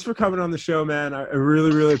 thanks for coming on the show, man. I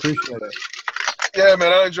really, really appreciate it. Yeah,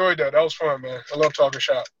 man. I enjoyed that. That was fun, man. I love talking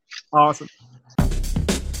shop. Awesome.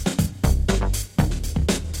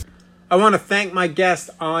 I want to thank my guest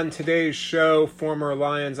on today's show, former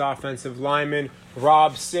Lions offensive lineman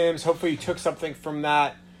Rob Sims. Hopefully you took something from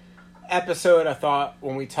that episode. I thought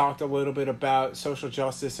when we talked a little bit about social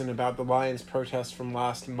justice and about the Lions protest from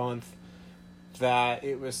last month, that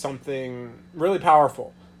it was something really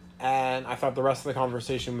powerful. And I thought the rest of the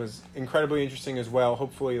conversation was incredibly interesting as well.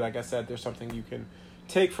 Hopefully, like I said, there's something you can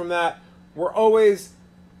take from that. We're always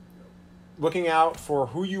looking out for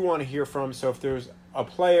who you want to hear from. So if there's a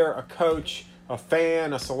player, a coach, a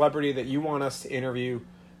fan, a celebrity that you want us to interview,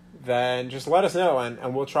 then just let us know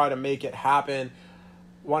and we'll try to make it happen.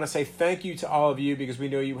 Want to say thank you to all of you because we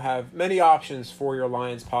know you have many options for your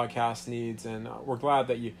Lions podcast needs, and we're glad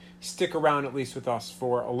that you stick around at least with us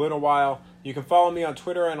for a little while. You can follow me on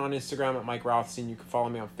Twitter and on Instagram at Mike Rothstein. You can follow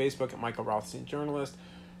me on Facebook at Michael Rothstein Journalist.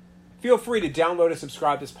 Feel free to download and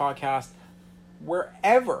subscribe to this podcast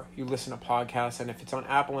wherever you listen to podcasts, and if it's on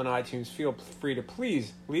Apple and iTunes, feel free to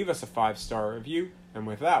please leave us a 5-star review. And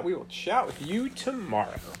with that, we will chat with you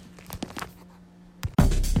tomorrow.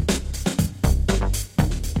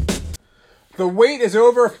 The wait is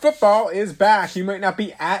over. Football is back. You might not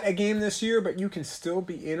be at a game this year, but you can still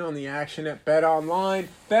be in on the action at BetOnline.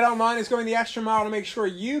 BetOnline is going the extra mile to make sure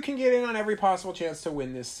you can get in on every possible chance to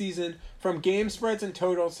win this season. From game spreads and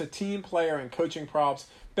totals to team, player, and coaching props,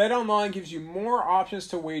 BetOnline gives you more options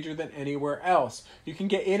to wager than anywhere else. You can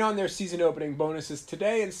get in on their season opening bonuses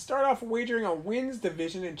today and start off wagering on wins,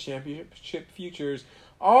 division, and championship futures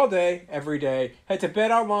all day, every day. Head to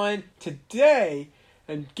BetOnline today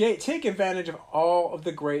and take advantage of all of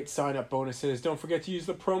the great sign-up bonuses. Don't forget to use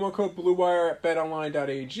the promo code BlueWire at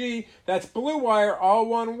betonline.ag. That's BlueWire, all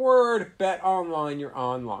one word. Bet Online, your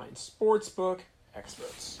online sportsbook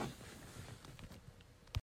experts.